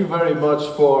 and thank you very much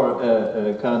for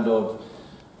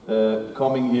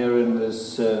coming here in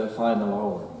this final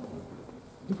hour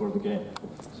before the game.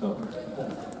 So,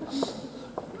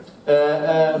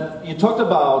 you talked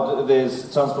about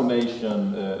this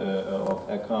transformation of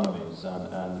economies,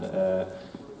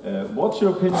 and what's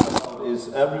your opinion about, is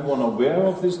everyone aware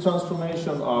of this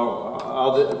transformation,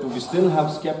 or do we still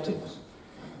have skeptics?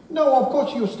 No, of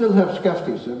course you still have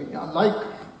skeptics. I mean, like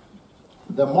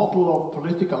the model of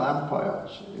political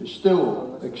empires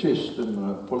still exists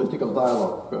in political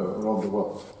dialogue around the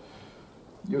world.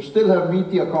 You still have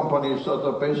media companies that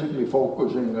are basically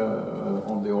focusing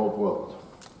on the old world.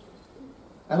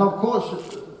 And of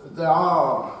course there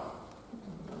are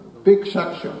big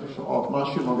sections of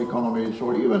national economies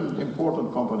or even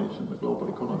important companies in the global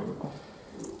economy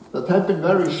that have been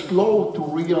very slow to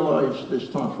realize this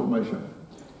transformation.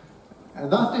 And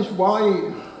that is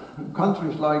why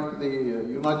countries like the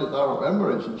United Arab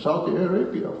Emirates and Saudi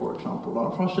Arabia, for example,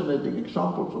 are fascinating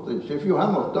examples of this. If you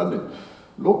have not done it,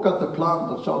 look at the plan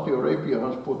that Saudi Arabia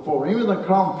has put forward. Even the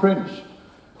Crown Prince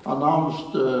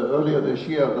announced earlier this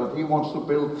year that he wants to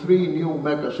build 3 new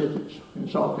mega cities in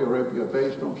Saudi Arabia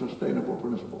based on sustainable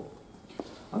principles.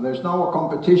 And there's now a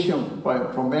competition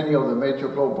from many of the major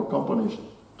global companies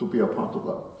to be a part of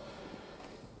that.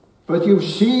 But you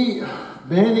see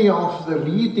many of the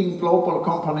leading global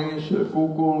companies,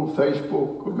 Google,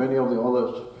 Facebook, many of the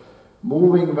others,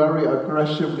 moving very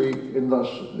aggressively in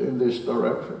this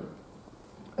direction.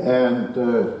 And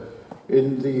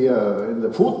in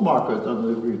the food market and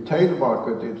the retail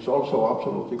market, it's also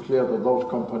absolutely clear that those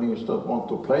companies that want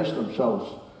to place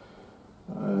themselves,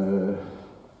 I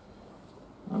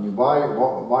mean,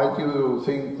 why do you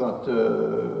think that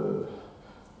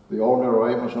the owner of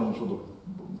Amazon sort of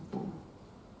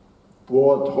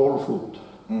bought Whole Foods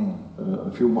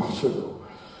a few months ago?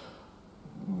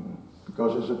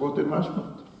 Because it's a good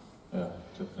investment. Yeah,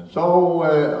 definitely. So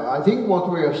I think what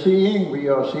we are seeing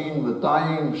the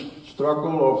dying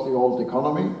struggle of the old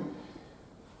economy.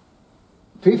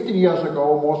 50 years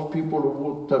ago, most people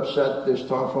would have said this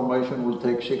transformation will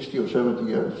take 60 or 70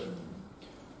 years.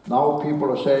 Now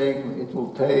people are saying it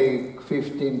will take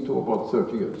 15 to about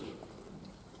 30 years.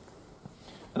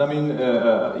 And I mean,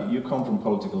 you come from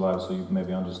political life, so you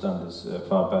maybe understand this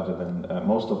far better than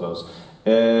most of us.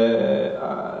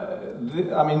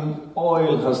 I mean,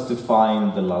 oil has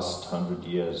defined the last 100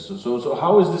 years. So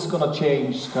how is this going to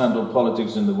change kind of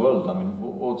politics in the world? I mean,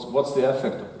 what's the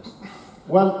effect of this?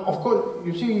 Well, of course,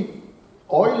 you see,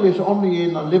 oil is only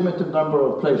in a limited number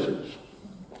of places.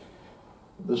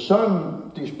 The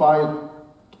sun, despite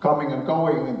coming and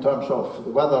going in terms of the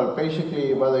weather,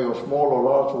 basically whether you're small or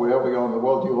large, wherever you are in the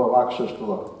world, you have access to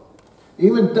that.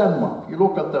 Even Denmark, you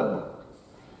look at Denmark.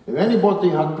 If anybody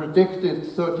had predicted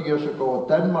 30 years ago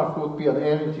Denmark would be an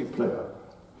energy player,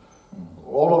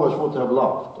 all of us would have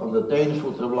laughed, and the Danes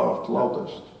would have laughed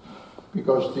loudest,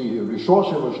 because the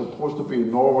resources were supposed to be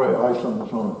in Norway, Iceland, and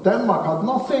so on. Denmark had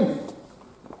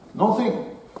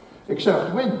nothing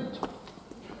except wind,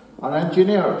 and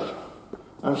engineers,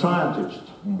 and scientists,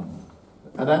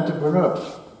 and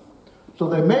entrepreneurs. So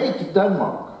they made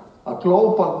Denmark a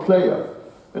global player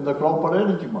in the global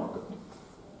energy market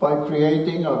by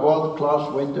creating a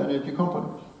world-class wind energy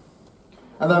companies.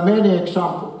 And there are many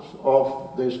examples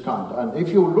of this kind. And if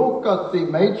you look at the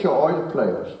major oil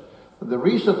players, the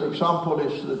recent example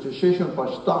is the decision by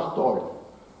Statoil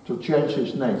to change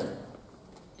its name.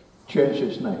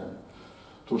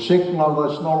 To signal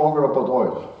that it's no longer about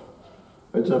oil.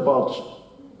 It's about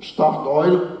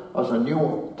Statoil as a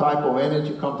new type of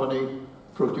energy company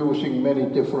producing many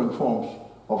different forms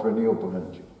of renewable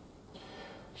energy.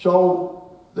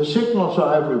 So the signals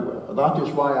are everywhere. That is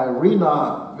why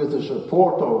IRENA, with the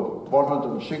support of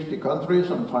 160 countries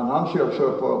and financial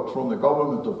support from the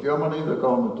government of Germany, the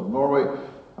government of Norway,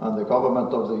 and the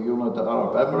government of the United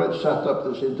Arab Emirates, set up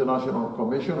this international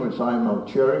commission, which I am now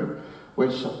chairing,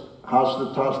 which has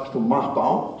the task to map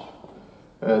out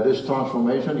this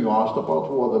transformation you asked about.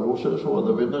 Who are the losers, who are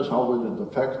the winners, how will it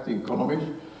affect the economies?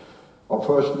 Our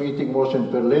first meeting was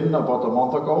in Berlin about a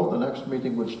month ago. The next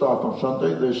meeting will start on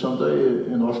Sunday, this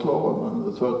Sunday in Oslo, and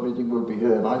the third meeting will be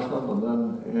here in Iceland and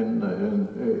then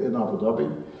in Abu Dhabi.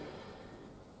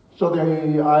 So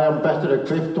I am better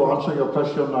equipped to answer your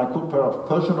question. I could perhaps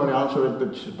personally answer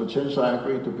it, but since I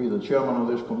agreed to be the chairman of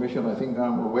this commission, I think I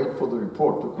will wait for the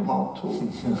report to come out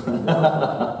too.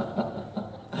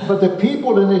 But the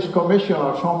people in this commission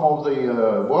are some of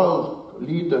the world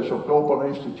leaders of global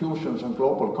institutions and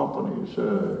global companies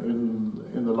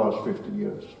in the last 50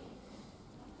 years.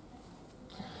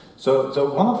 So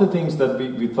one of the things that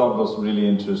we thought was really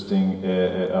interesting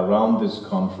around this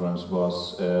conference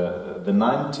was the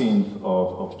 19th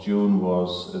of June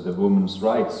was the Women's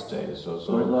Rights Day. So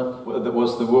that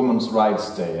was the Women's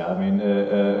Rights Day. I mean,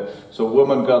 so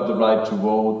women got the right to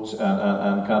vote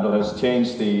and kind of has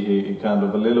changed the kind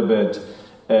of a little bit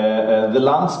the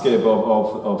landscape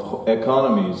of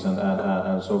economies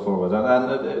and so forth.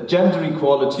 And gender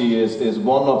equality is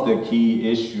one of the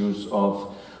key issues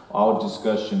of our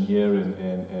discussion here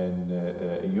in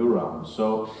EURAM.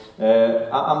 So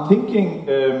I'm thinking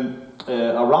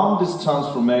around this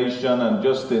transformation and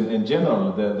just in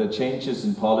general the changes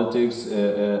in politics,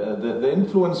 the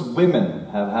influence women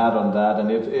have had on that, and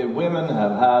if women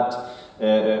have had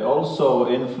also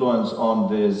influence on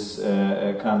this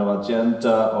kind of agenda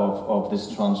of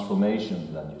this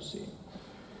transformation that you see.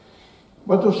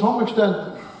 But to some extent,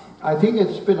 I think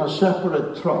it's been a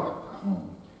separate track.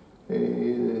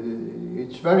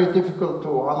 It's very difficult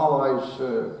to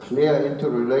analyze clear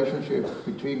interrelationship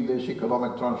between this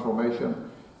economic transformation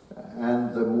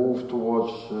and the move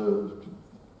towards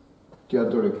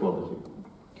gender equality.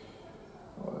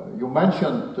 You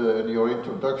mentioned in your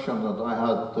introduction that I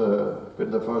had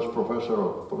been the first professor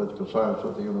of political science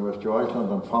at the University of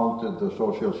Iceland and founded the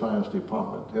social science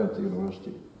department here at the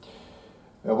university.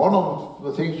 One of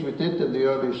the things we did in the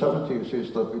early 70s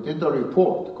is that we did a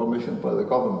report commissioned by the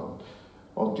government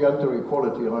on gender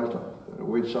equality in Iceland,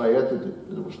 which I edited.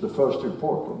 It was the first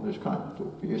report of this kind to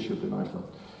be issued in Iceland.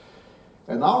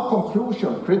 And our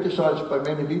conclusion, criticized by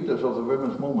many leaders of the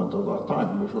women's movement at that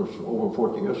time, which was over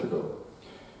 40 years ago,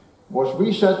 was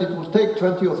we said it would take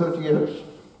 20 or 30 years.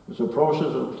 It's a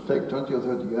process that will take 20 or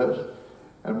 30 years.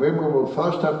 And women will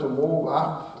first have to move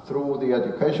up through the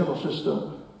educational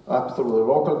system, up through the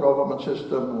local government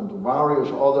system and various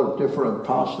other different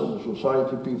paths in the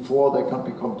society before they can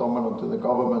become dominant in the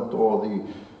government or the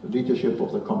leadership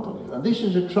of the company. And this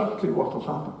is exactly what has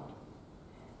happened.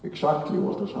 Exactly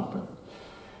what has happened.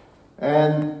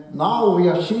 And now we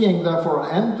are seeing, therefore,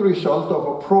 an end result of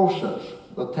a process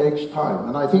that takes time.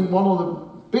 And I think one of the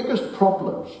biggest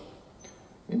problems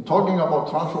in talking about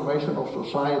transformation of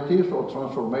societies or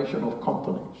transformation of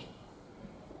companies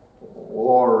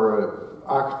or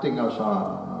acting as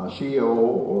a CEO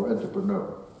or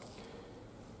entrepreneur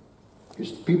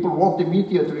is people want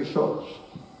immediate results.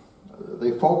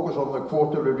 They focus on the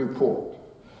quarterly report.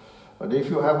 And if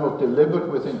you have not delivered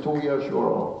within 2 years,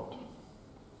 you're out.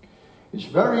 It's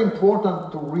very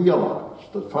important to realize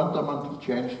that fundamental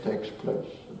change takes place.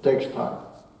 It takes time.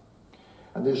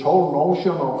 And this whole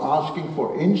notion of asking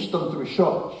for instant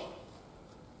results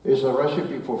is a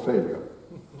recipe for failure.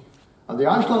 And the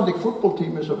Icelandic football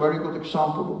team is a very good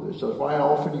example of this. That's why I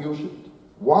often use it.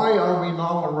 Why are we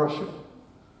now in Russia?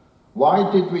 Why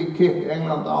did we kick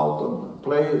England out and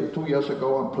play 2 years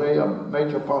ago and play a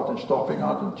major part in stopping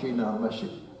Argentina and Messi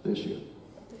this year?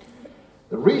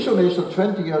 The reason is that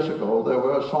 20 years ago there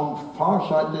were some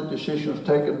far-sighted decisions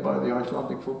taken by the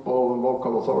Icelandic football and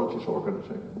local authorities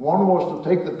organization. One was to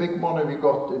take the big money we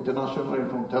got internationally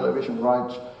from television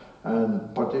rights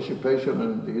and participation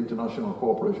in the international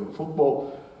cooperation of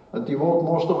football and devote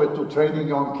most of it to training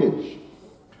young kids.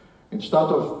 Instead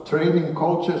of training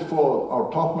coaches for our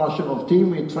top national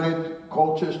team, we trained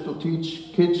coaches to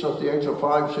teach kids at the age of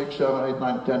 5, 6, 7, 8,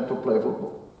 9, 10 to play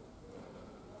football.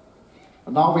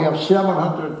 And now we have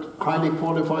 700 highly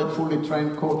qualified, fully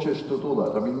trained coaches to do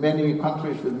that. I mean, many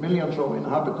countries with millions of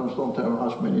inhabitants don't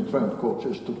have as many trained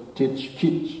coaches to teach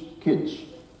kids.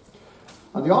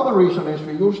 And the other reason is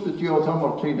we use the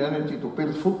geothermal clean energy to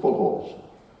build football halls,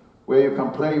 where you can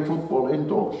play football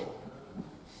indoors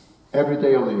every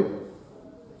day of the year,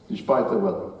 despite the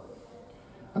weather.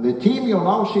 And the team you're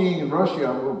now seeing in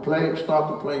Russia will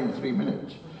start to play in 3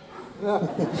 minutes.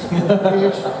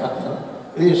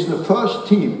 Is the first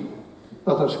team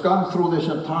that has gone through this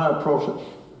entire process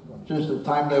since the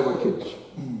time they were kids.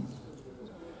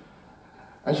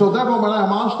 And so therefore, when I'm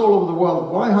asked all over the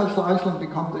world, why has Iceland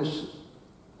become this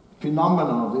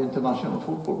phenomenon of the international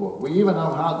football world? We even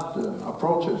have had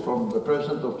approaches from the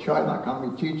President of China.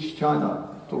 Can we teach China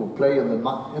to play in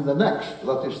the next,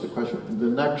 that is the question, in the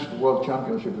next World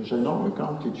Championship? We say, no, we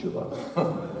can't teach you that.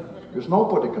 Because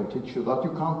nobody can teach you that,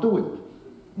 you can't do it.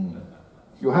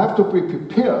 You have to be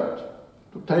prepared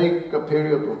to take a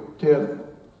period of 10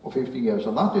 or 15 years.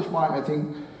 And that is why I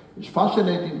think it's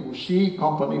fascinating to see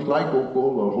companies like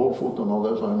Google or Whole Foods and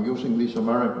others. I'm using these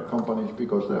American companies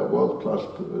because they are world-class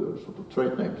sort of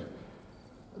trade names.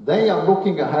 They are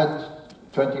looking ahead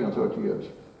 20 and 30 years.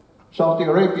 Saudi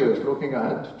Arabia is looking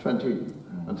ahead 20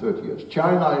 and 30 years.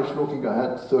 China is looking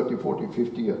ahead 30, 40,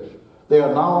 50 years. They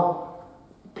are now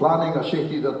planning a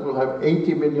city that will have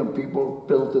 80 million people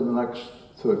built in the next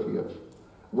 30 years.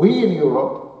 We in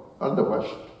Europe and the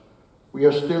West, we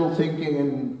are still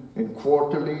thinking in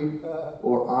quarterly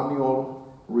or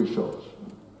annual results.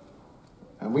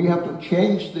 And we have to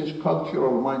change this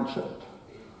cultural mindset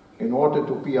in order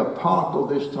to be a part of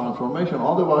this transformation.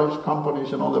 Otherwise,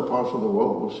 companies in other parts of the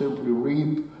world will simply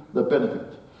reap the benefit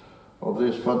of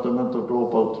this fundamental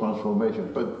global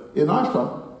transformation. But in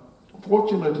Iceland,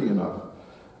 fortunately enough,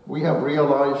 we have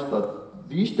realized that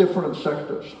these different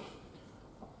sectors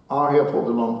are here for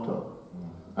the long term.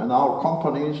 And our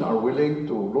companies are willing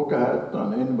to look ahead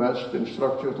and invest in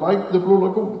structures like the Blue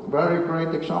Lagoon, very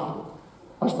great example,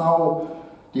 has now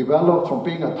developed from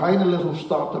being a tiny little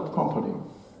startup company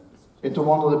into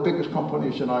one of the biggest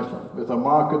companies in Iceland, with a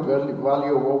market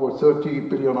value of over 30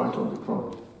 billion Icelandic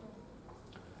kronur.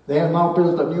 They have now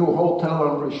built a new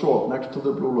hotel and resort next to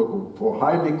the Blue Lagoon for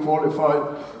highly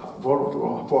qualified,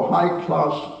 for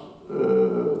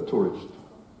high-class tourists.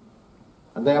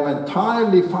 And they have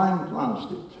entirely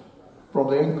financed it from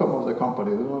the income of the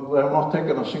company. They have not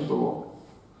taken a single loan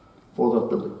for that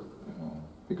building.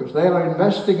 Because they are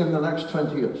investing in the next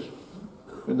 20 years,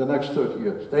 in the next 30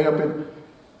 years. They have been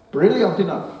brilliant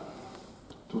enough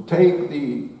to take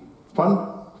the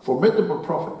formidable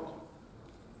profit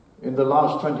in the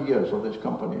last 20 years of this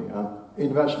company and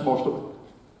invest most of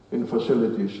it in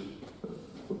facilities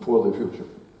for the future.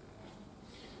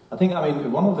 I think,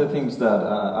 one of the things that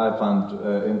I found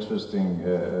interesting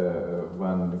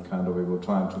when we were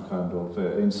trying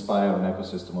to inspire an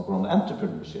ecosystem around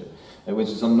entrepreneurship, which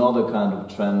is another kind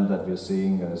of trend that we're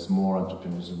seeing as more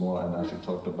entrepreneurs, and as you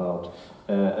talked about,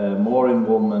 more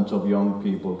involvement of young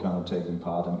people taking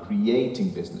part in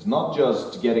creating business, not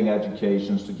just getting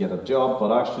educations to get a job,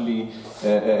 but actually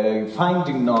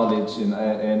finding knowledge in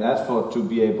effort to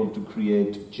be able to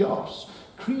create jobs.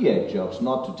 Create jobs,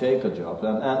 not to take a job.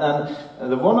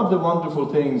 And one of the wonderful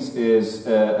things is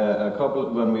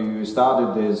when we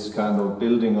started this kind of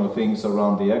building of things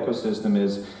around the ecosystem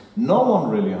is no one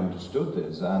really understood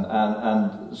this.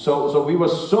 And so we were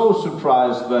so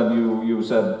surprised when you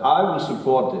said, I will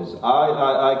support this.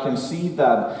 I can see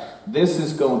that this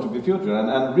is going to be future.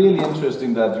 And really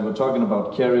interesting that you were talking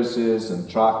about Kerecis and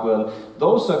Trackwell.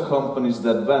 Those are companies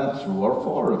that went through our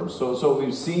forums. So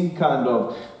we've seen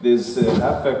this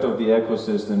effect of the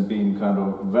ecosystem being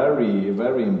very,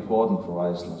 very important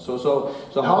for Iceland. So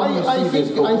how do you see this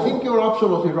go forward? I think you're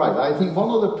absolutely right. I think one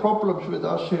of the problems with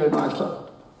us here in Iceland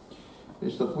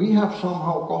is that we have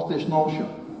somehow got this notion,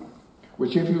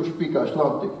 which if you speak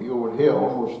Icelandic, you will hear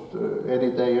almost any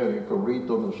day, and you can read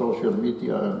on the social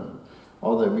media and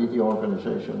other media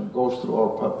organizations, and goes through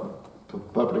our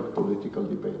public political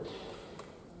debate,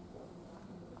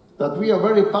 that we are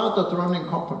very bad at running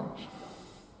companies.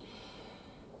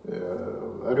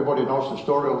 Everybody knows the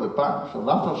story of the banks, and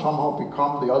that has somehow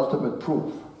become the ultimate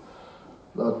proof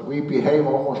that we behave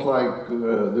almost like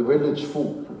the village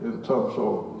food in terms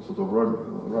of sort of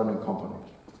running companies.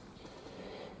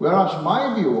 Whereas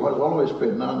my view has always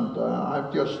been, and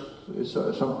it's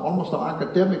almost an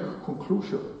academic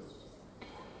conclusion,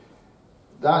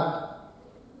 that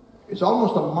it's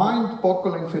almost a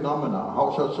mind-boggling phenomenon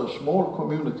how such a small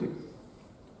community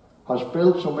has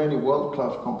built so many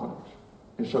world-class companies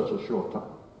in such a short time.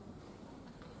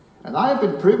 And I have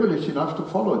been privileged enough to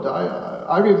follow it.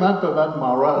 I remember when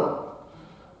Marel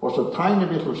was a tiny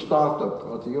little startup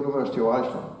at the University of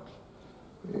Iceland,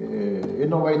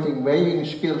 innovating weighing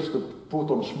skills to put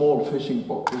on small fishing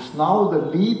boats. It's now the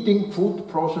leading food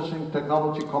processing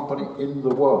technology company in the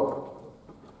world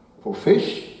for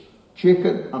fish,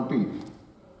 chicken and beef.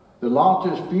 The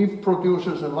largest beef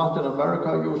producers in Latin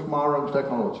America use marine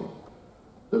technology.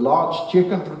 The large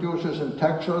chicken producers in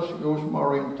Texas use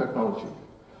marine technology.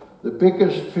 The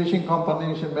biggest fishing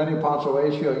companies in many parts of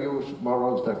Asia use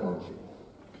marine technology.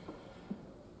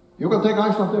 You can take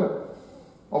Iceland there.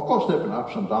 Of course, there have been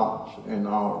ups and downs in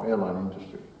our airline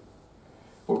industry.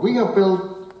 But we have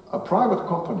built a private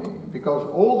company because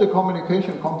all the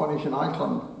communication companies in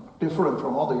Iceland, different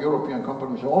from other European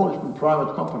companies, have always been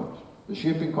private companies. The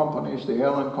shipping companies, the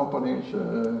airline companies,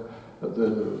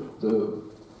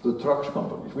 the trucks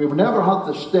companies. We've never had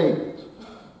the state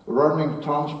running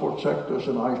transport sectors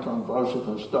in Iceland as it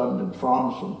has done in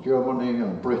France and Germany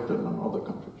and Britain and other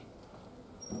countries.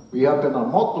 We have been a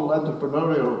model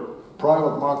entrepreneurial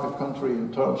private market country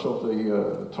in terms of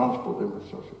the transport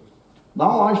infrastructure.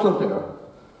 Now Iceland Air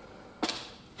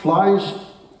flies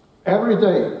every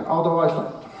day out of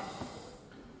Iceland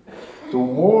to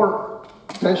more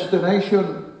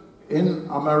destinations in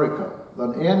America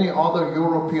than any other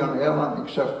European airline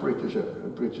except British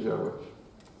Airways.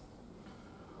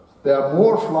 There are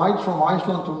more flights from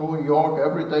Iceland to New York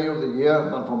every day of the year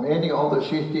than from any other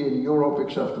city in Europe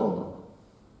except London.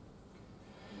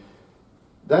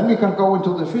 Then we can go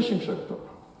into the fishing sector.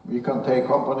 We can take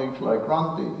companies like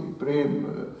Grandi,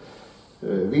 Brim,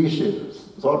 Vísir,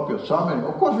 Þorbjörn, Sameining.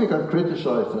 Of course we can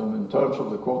criticize them in terms of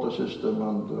the quota system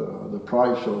and the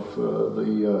price of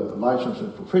the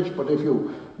licensing for fish, but if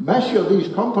you measure these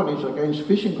companies against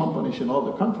fishing companies in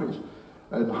other countries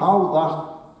and how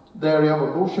their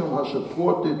evolution has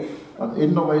supported an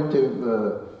innovative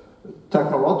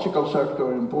technological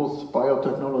sector in both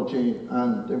biotechnology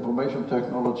and information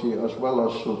technology, as well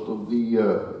as sort of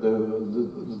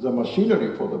the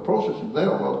machinery for the processing, they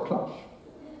are world class.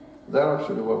 They're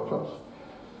actually world class.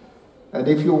 And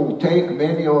if you take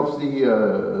many of the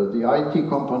IT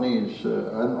companies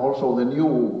and also the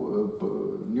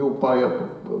new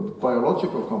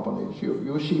biological companies,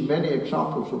 you see many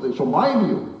examples of this. So my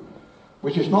view,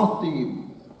 which is not the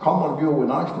common view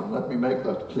in Iceland, let me make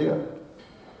that clear,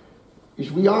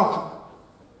 is we are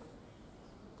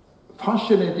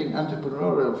fascinating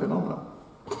entrepreneurial phenomena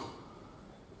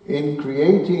in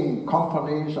creating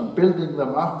companies and building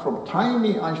them up from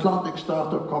tiny Icelandic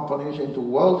startup companies into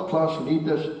world-class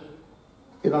leaders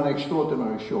in an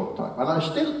extraordinarily short time. And I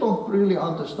still don't really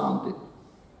understand it,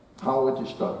 how it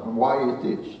is done and why it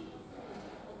is.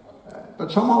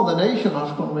 But somehow the nation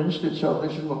has convinced itself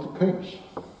this is not the case.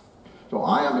 So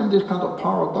I am in this kind of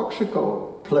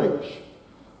paradoxical place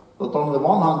that on the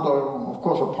one hand I'm of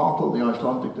course a part of the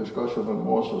Icelandic discussion and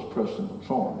was as president and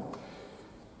so on.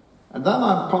 And then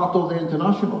I'm part of the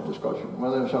international discussion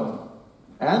where there's an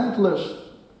endless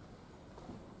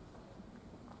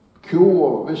queue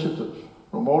of visitors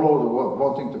from all over the world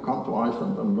wanting to come to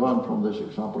Iceland and learn from this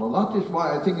example. And that is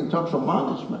why I think in terms of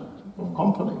management of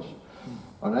companies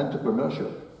and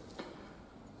entrepreneurship,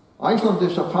 Iceland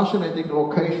is a fascinating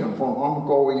location for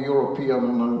ongoing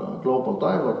European and global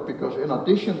dialogue, because in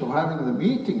addition to having the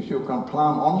meetings, you can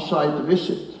plan on-site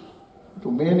visit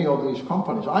to many of these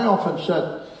companies. I often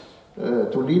said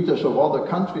to leaders of other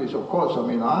countries, of course, I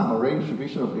mean, I'm a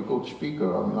reasonably good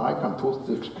speaker. I mean, I can put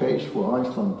this case for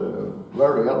Iceland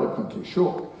very eloquently,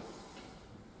 sure.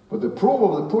 But the proof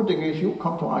of the pudding is you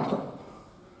come to Iceland.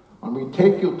 And we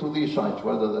take you to these sites,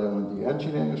 whether they're in the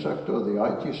engineering sector, the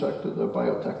IT sector, the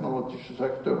biotechnology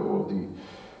sector, or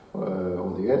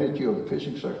the energy or the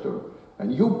fishing sector,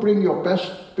 and you bring your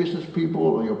best business people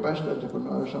or your best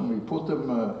entrepreneurs, and we put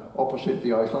them opposite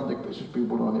the Icelandic business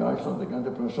people and the Icelandic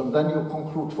entrepreneurs, and then you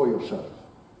conclude for yourself.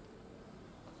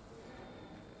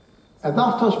 And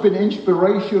that has been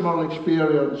inspirational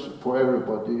experience for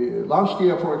everybody. Last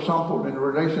year, for example, in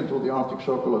relation to the Arctic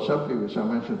Circle Assembly, which I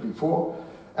mentioned before,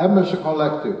 Emerson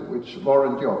Collective, which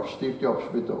Lauren Jobs, Steve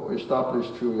Jobs' widow,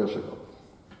 established a few years ago.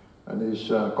 And is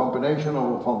a combination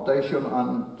of a foundation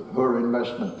and her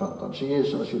investment fund. And she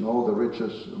is, as you know, the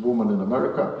richest woman in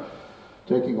America.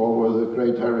 taking over the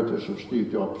great heritage of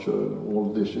Steve Jobs,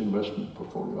 all this investment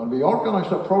portfolio. And we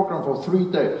organized a program for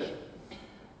 3 days,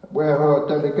 where her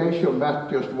delegation met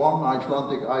just one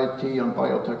Icelandic IT and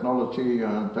biotechnology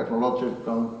and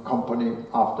technological company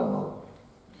after another.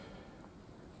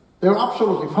 They were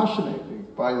absolutely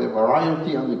fascinated by the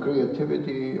variety and the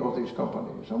creativity of these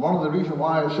companies. And one of the reasons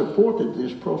why I supported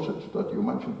this process that you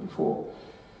mentioned before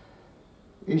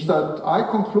is that I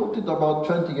concluded about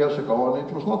 20 years ago, and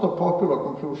it was not a popular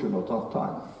conclusion at that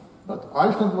time, that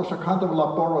Iceland was a kind of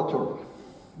laboratory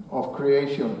of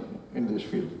creation in this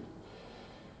field.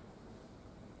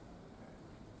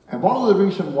 And one of the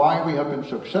reasons why we have been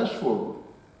successful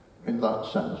in that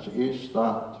sense is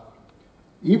that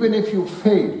even if you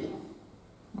fail,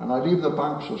 and I leave the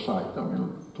banks aside, I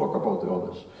will talk about the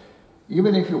others,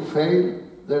 even if you fail,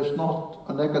 there's not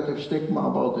a negative stigma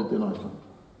about it in Iceland.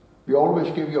 We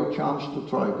always give you a chance to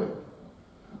try again.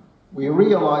 We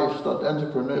realize that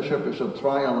entrepreneurship is a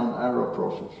trial and error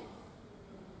process.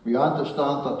 We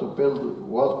understand that to build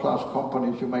world-class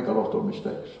companies, you make a lot of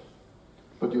mistakes,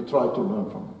 but you try to learn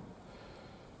from them.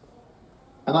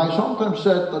 And I sometimes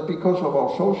said that because of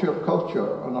our social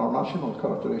culture and our national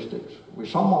characteristics, we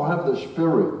somehow have the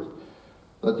spirit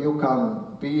that you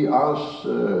can be as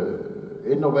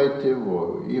innovative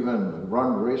or even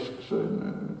run risks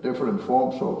in different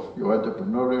forms of your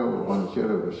entrepreneurial or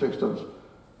managerial resistance.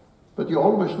 But you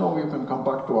always know you can come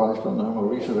back to Iceland and have a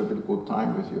reasonably good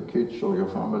time with your kids or your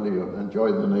family and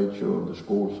enjoy the nature and the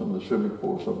schools and the swimming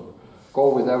pools and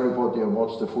go with everybody and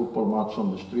watch the football match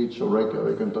on the streets of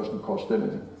Reykjavik, and it doesn't cost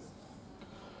anything.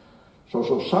 So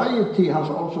society has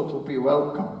also to be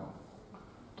welcome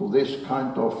to this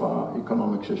kind of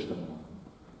economic system,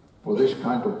 for this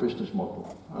kind of business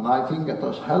model. And I think it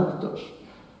has helped us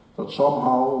that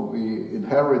somehow we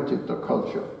inherited a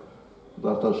culture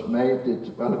that has made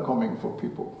it welcoming for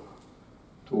people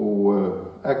to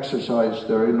exercise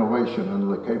their innovation and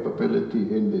the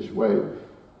capability in this way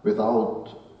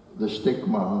without the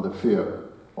stigma and the fear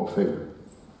of failure.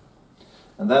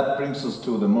 And that brings us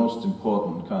to the most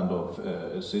important kind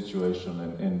of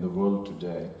situation in the world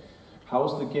today.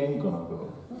 How's the game gonna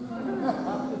go?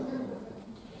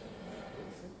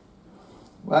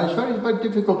 Well, it's very, very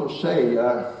difficult to say.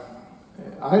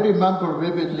 I remember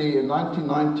vividly in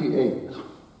 1998,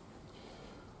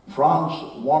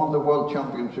 France won the World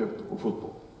Championship of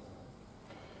football.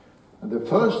 And the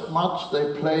first match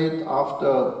they played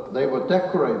after they were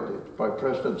decorated by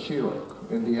President Chirac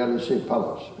in the Élysée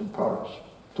Palace in Paris.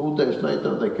 2 days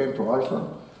later, they came to Iceland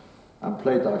and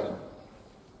played Iceland.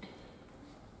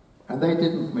 And they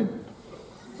didn't win.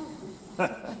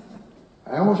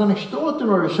 And it was an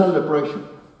extraordinary celebration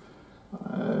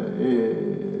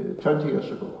 20 years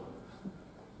ago,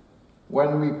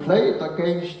 when we played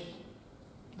against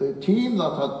the team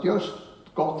that had just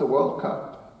got the World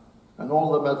Cup and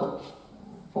all the medals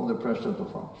from the President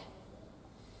of France.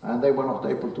 And they were not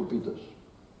able to beat us.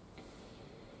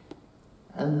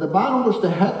 And the man who was the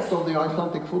head of the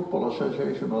Icelandic Football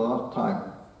Association at that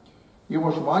time, he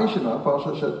was wise enough,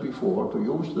 as I said before, to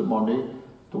use the money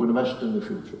to invest in the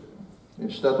future,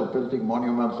 instead of building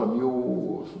monumental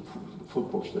new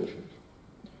football stations.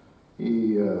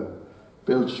 He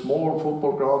built small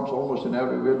football grounds almost in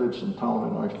every village and town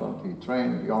in Iceland. He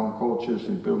trained young coaches,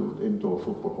 he built indoor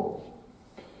football halls.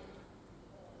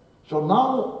 So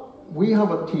now we have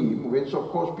a team which of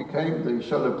course became the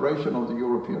celebration of the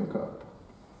European Cup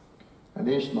and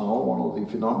is now one of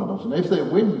the phenomena. And if they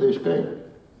win this game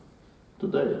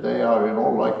today, they are in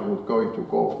all likelihood going to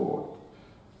go forward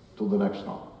to the next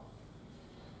round,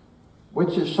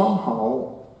 which is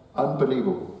somehow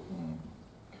unbelievable.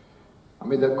 I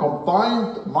mean, the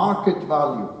combined market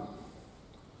value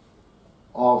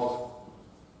of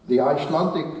the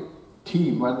Icelandic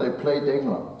team when they played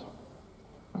England,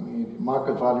 I mean,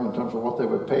 market value in terms of what they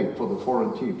were paid for the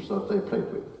foreign teams that they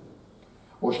played with,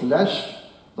 was less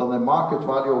than the market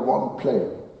value of one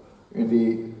player in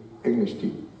the English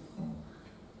team.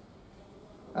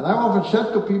 And I've often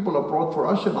said to people abroad, for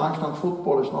us in Iceland,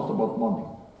 football is not about money.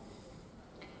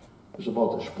 It's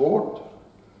about the sport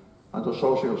and the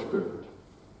social spirit.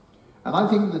 And I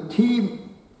think the team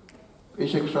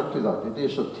is exactly that. It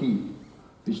is a team.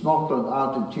 It's not an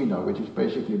Argentina, which is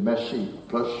basically Messi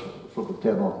plus sort of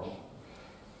 10 others.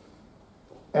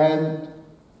 And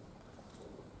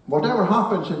whatever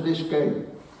happens in this game,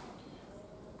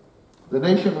 the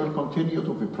nation will continue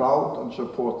to be proud and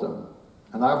support them.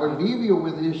 And I will leave you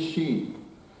with this scene,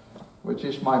 which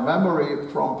is my memory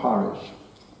from Paris.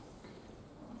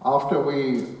 After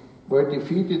we were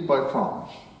defeated by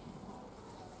France,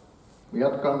 we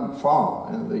had gone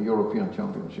far in the European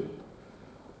Championship.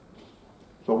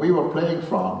 So we were playing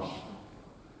France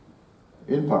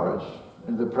in Paris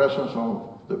in the presence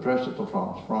of the President of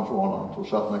France, François Hollande, who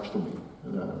sat next to me.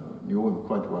 Knew him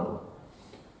quite well.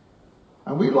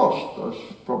 And we lost, as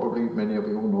probably many of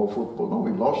you who know football know,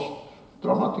 we lost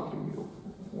dramatically.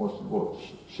 Was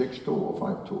 6-2 or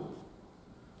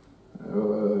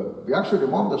 5-2. We actually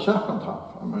won the second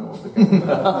half, I mean, of the game.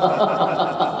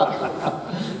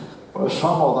 But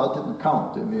somehow that didn't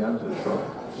count in the end.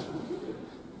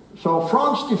 So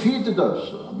France defeated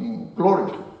us, I mean,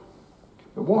 gloriously.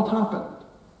 But what happened?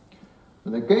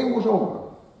 When the game was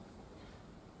over,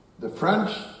 the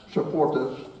French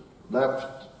supporters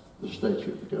left the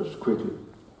stadium just quickly.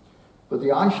 But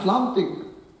the Icelandic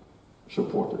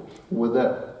supporters, who were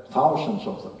there, thousands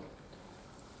of them,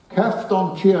 kept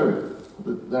on cheering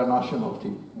their national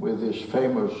team with this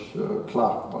famous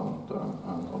clap and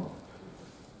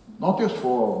not just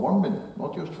for 1 minute,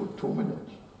 not just for 2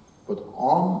 minutes, but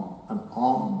on and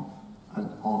on and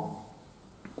on.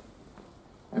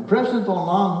 And President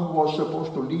Hollande, who was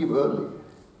supposed to leave early,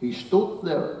 he stood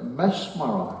there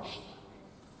mesmerized.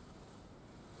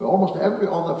 But almost every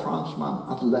other Frenchman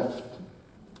had left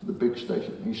the big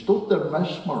station. He stood there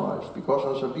mesmerized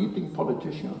because as a leading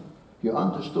politician, he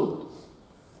understood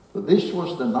that this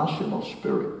was the national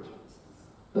spirit,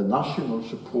 the national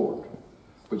support,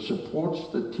 which supports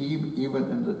the team even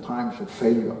in the times of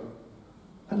failure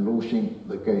and losing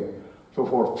the game. So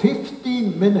for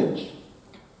 15 minutes,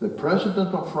 the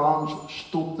President of France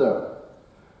stood there,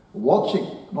 watching,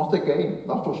 not the game,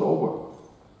 that was over,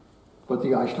 but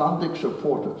the Icelandic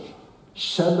supporters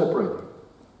celebrating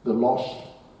the loss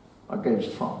against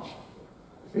France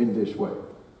in this way.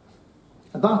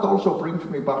 And that also brings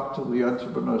me back to the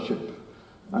entrepreneurship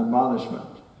and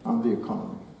management and the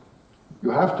economy.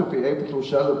 You have to be able to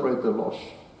celebrate the loss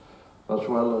as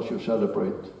well as you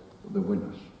celebrate the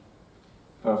winners.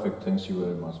 Perfect. Thank you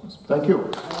very much, Mr. Thank you.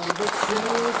 And the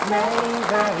truth may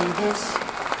vary, this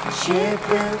ship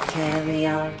will carry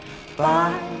our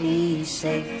bodies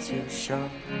safe to shore.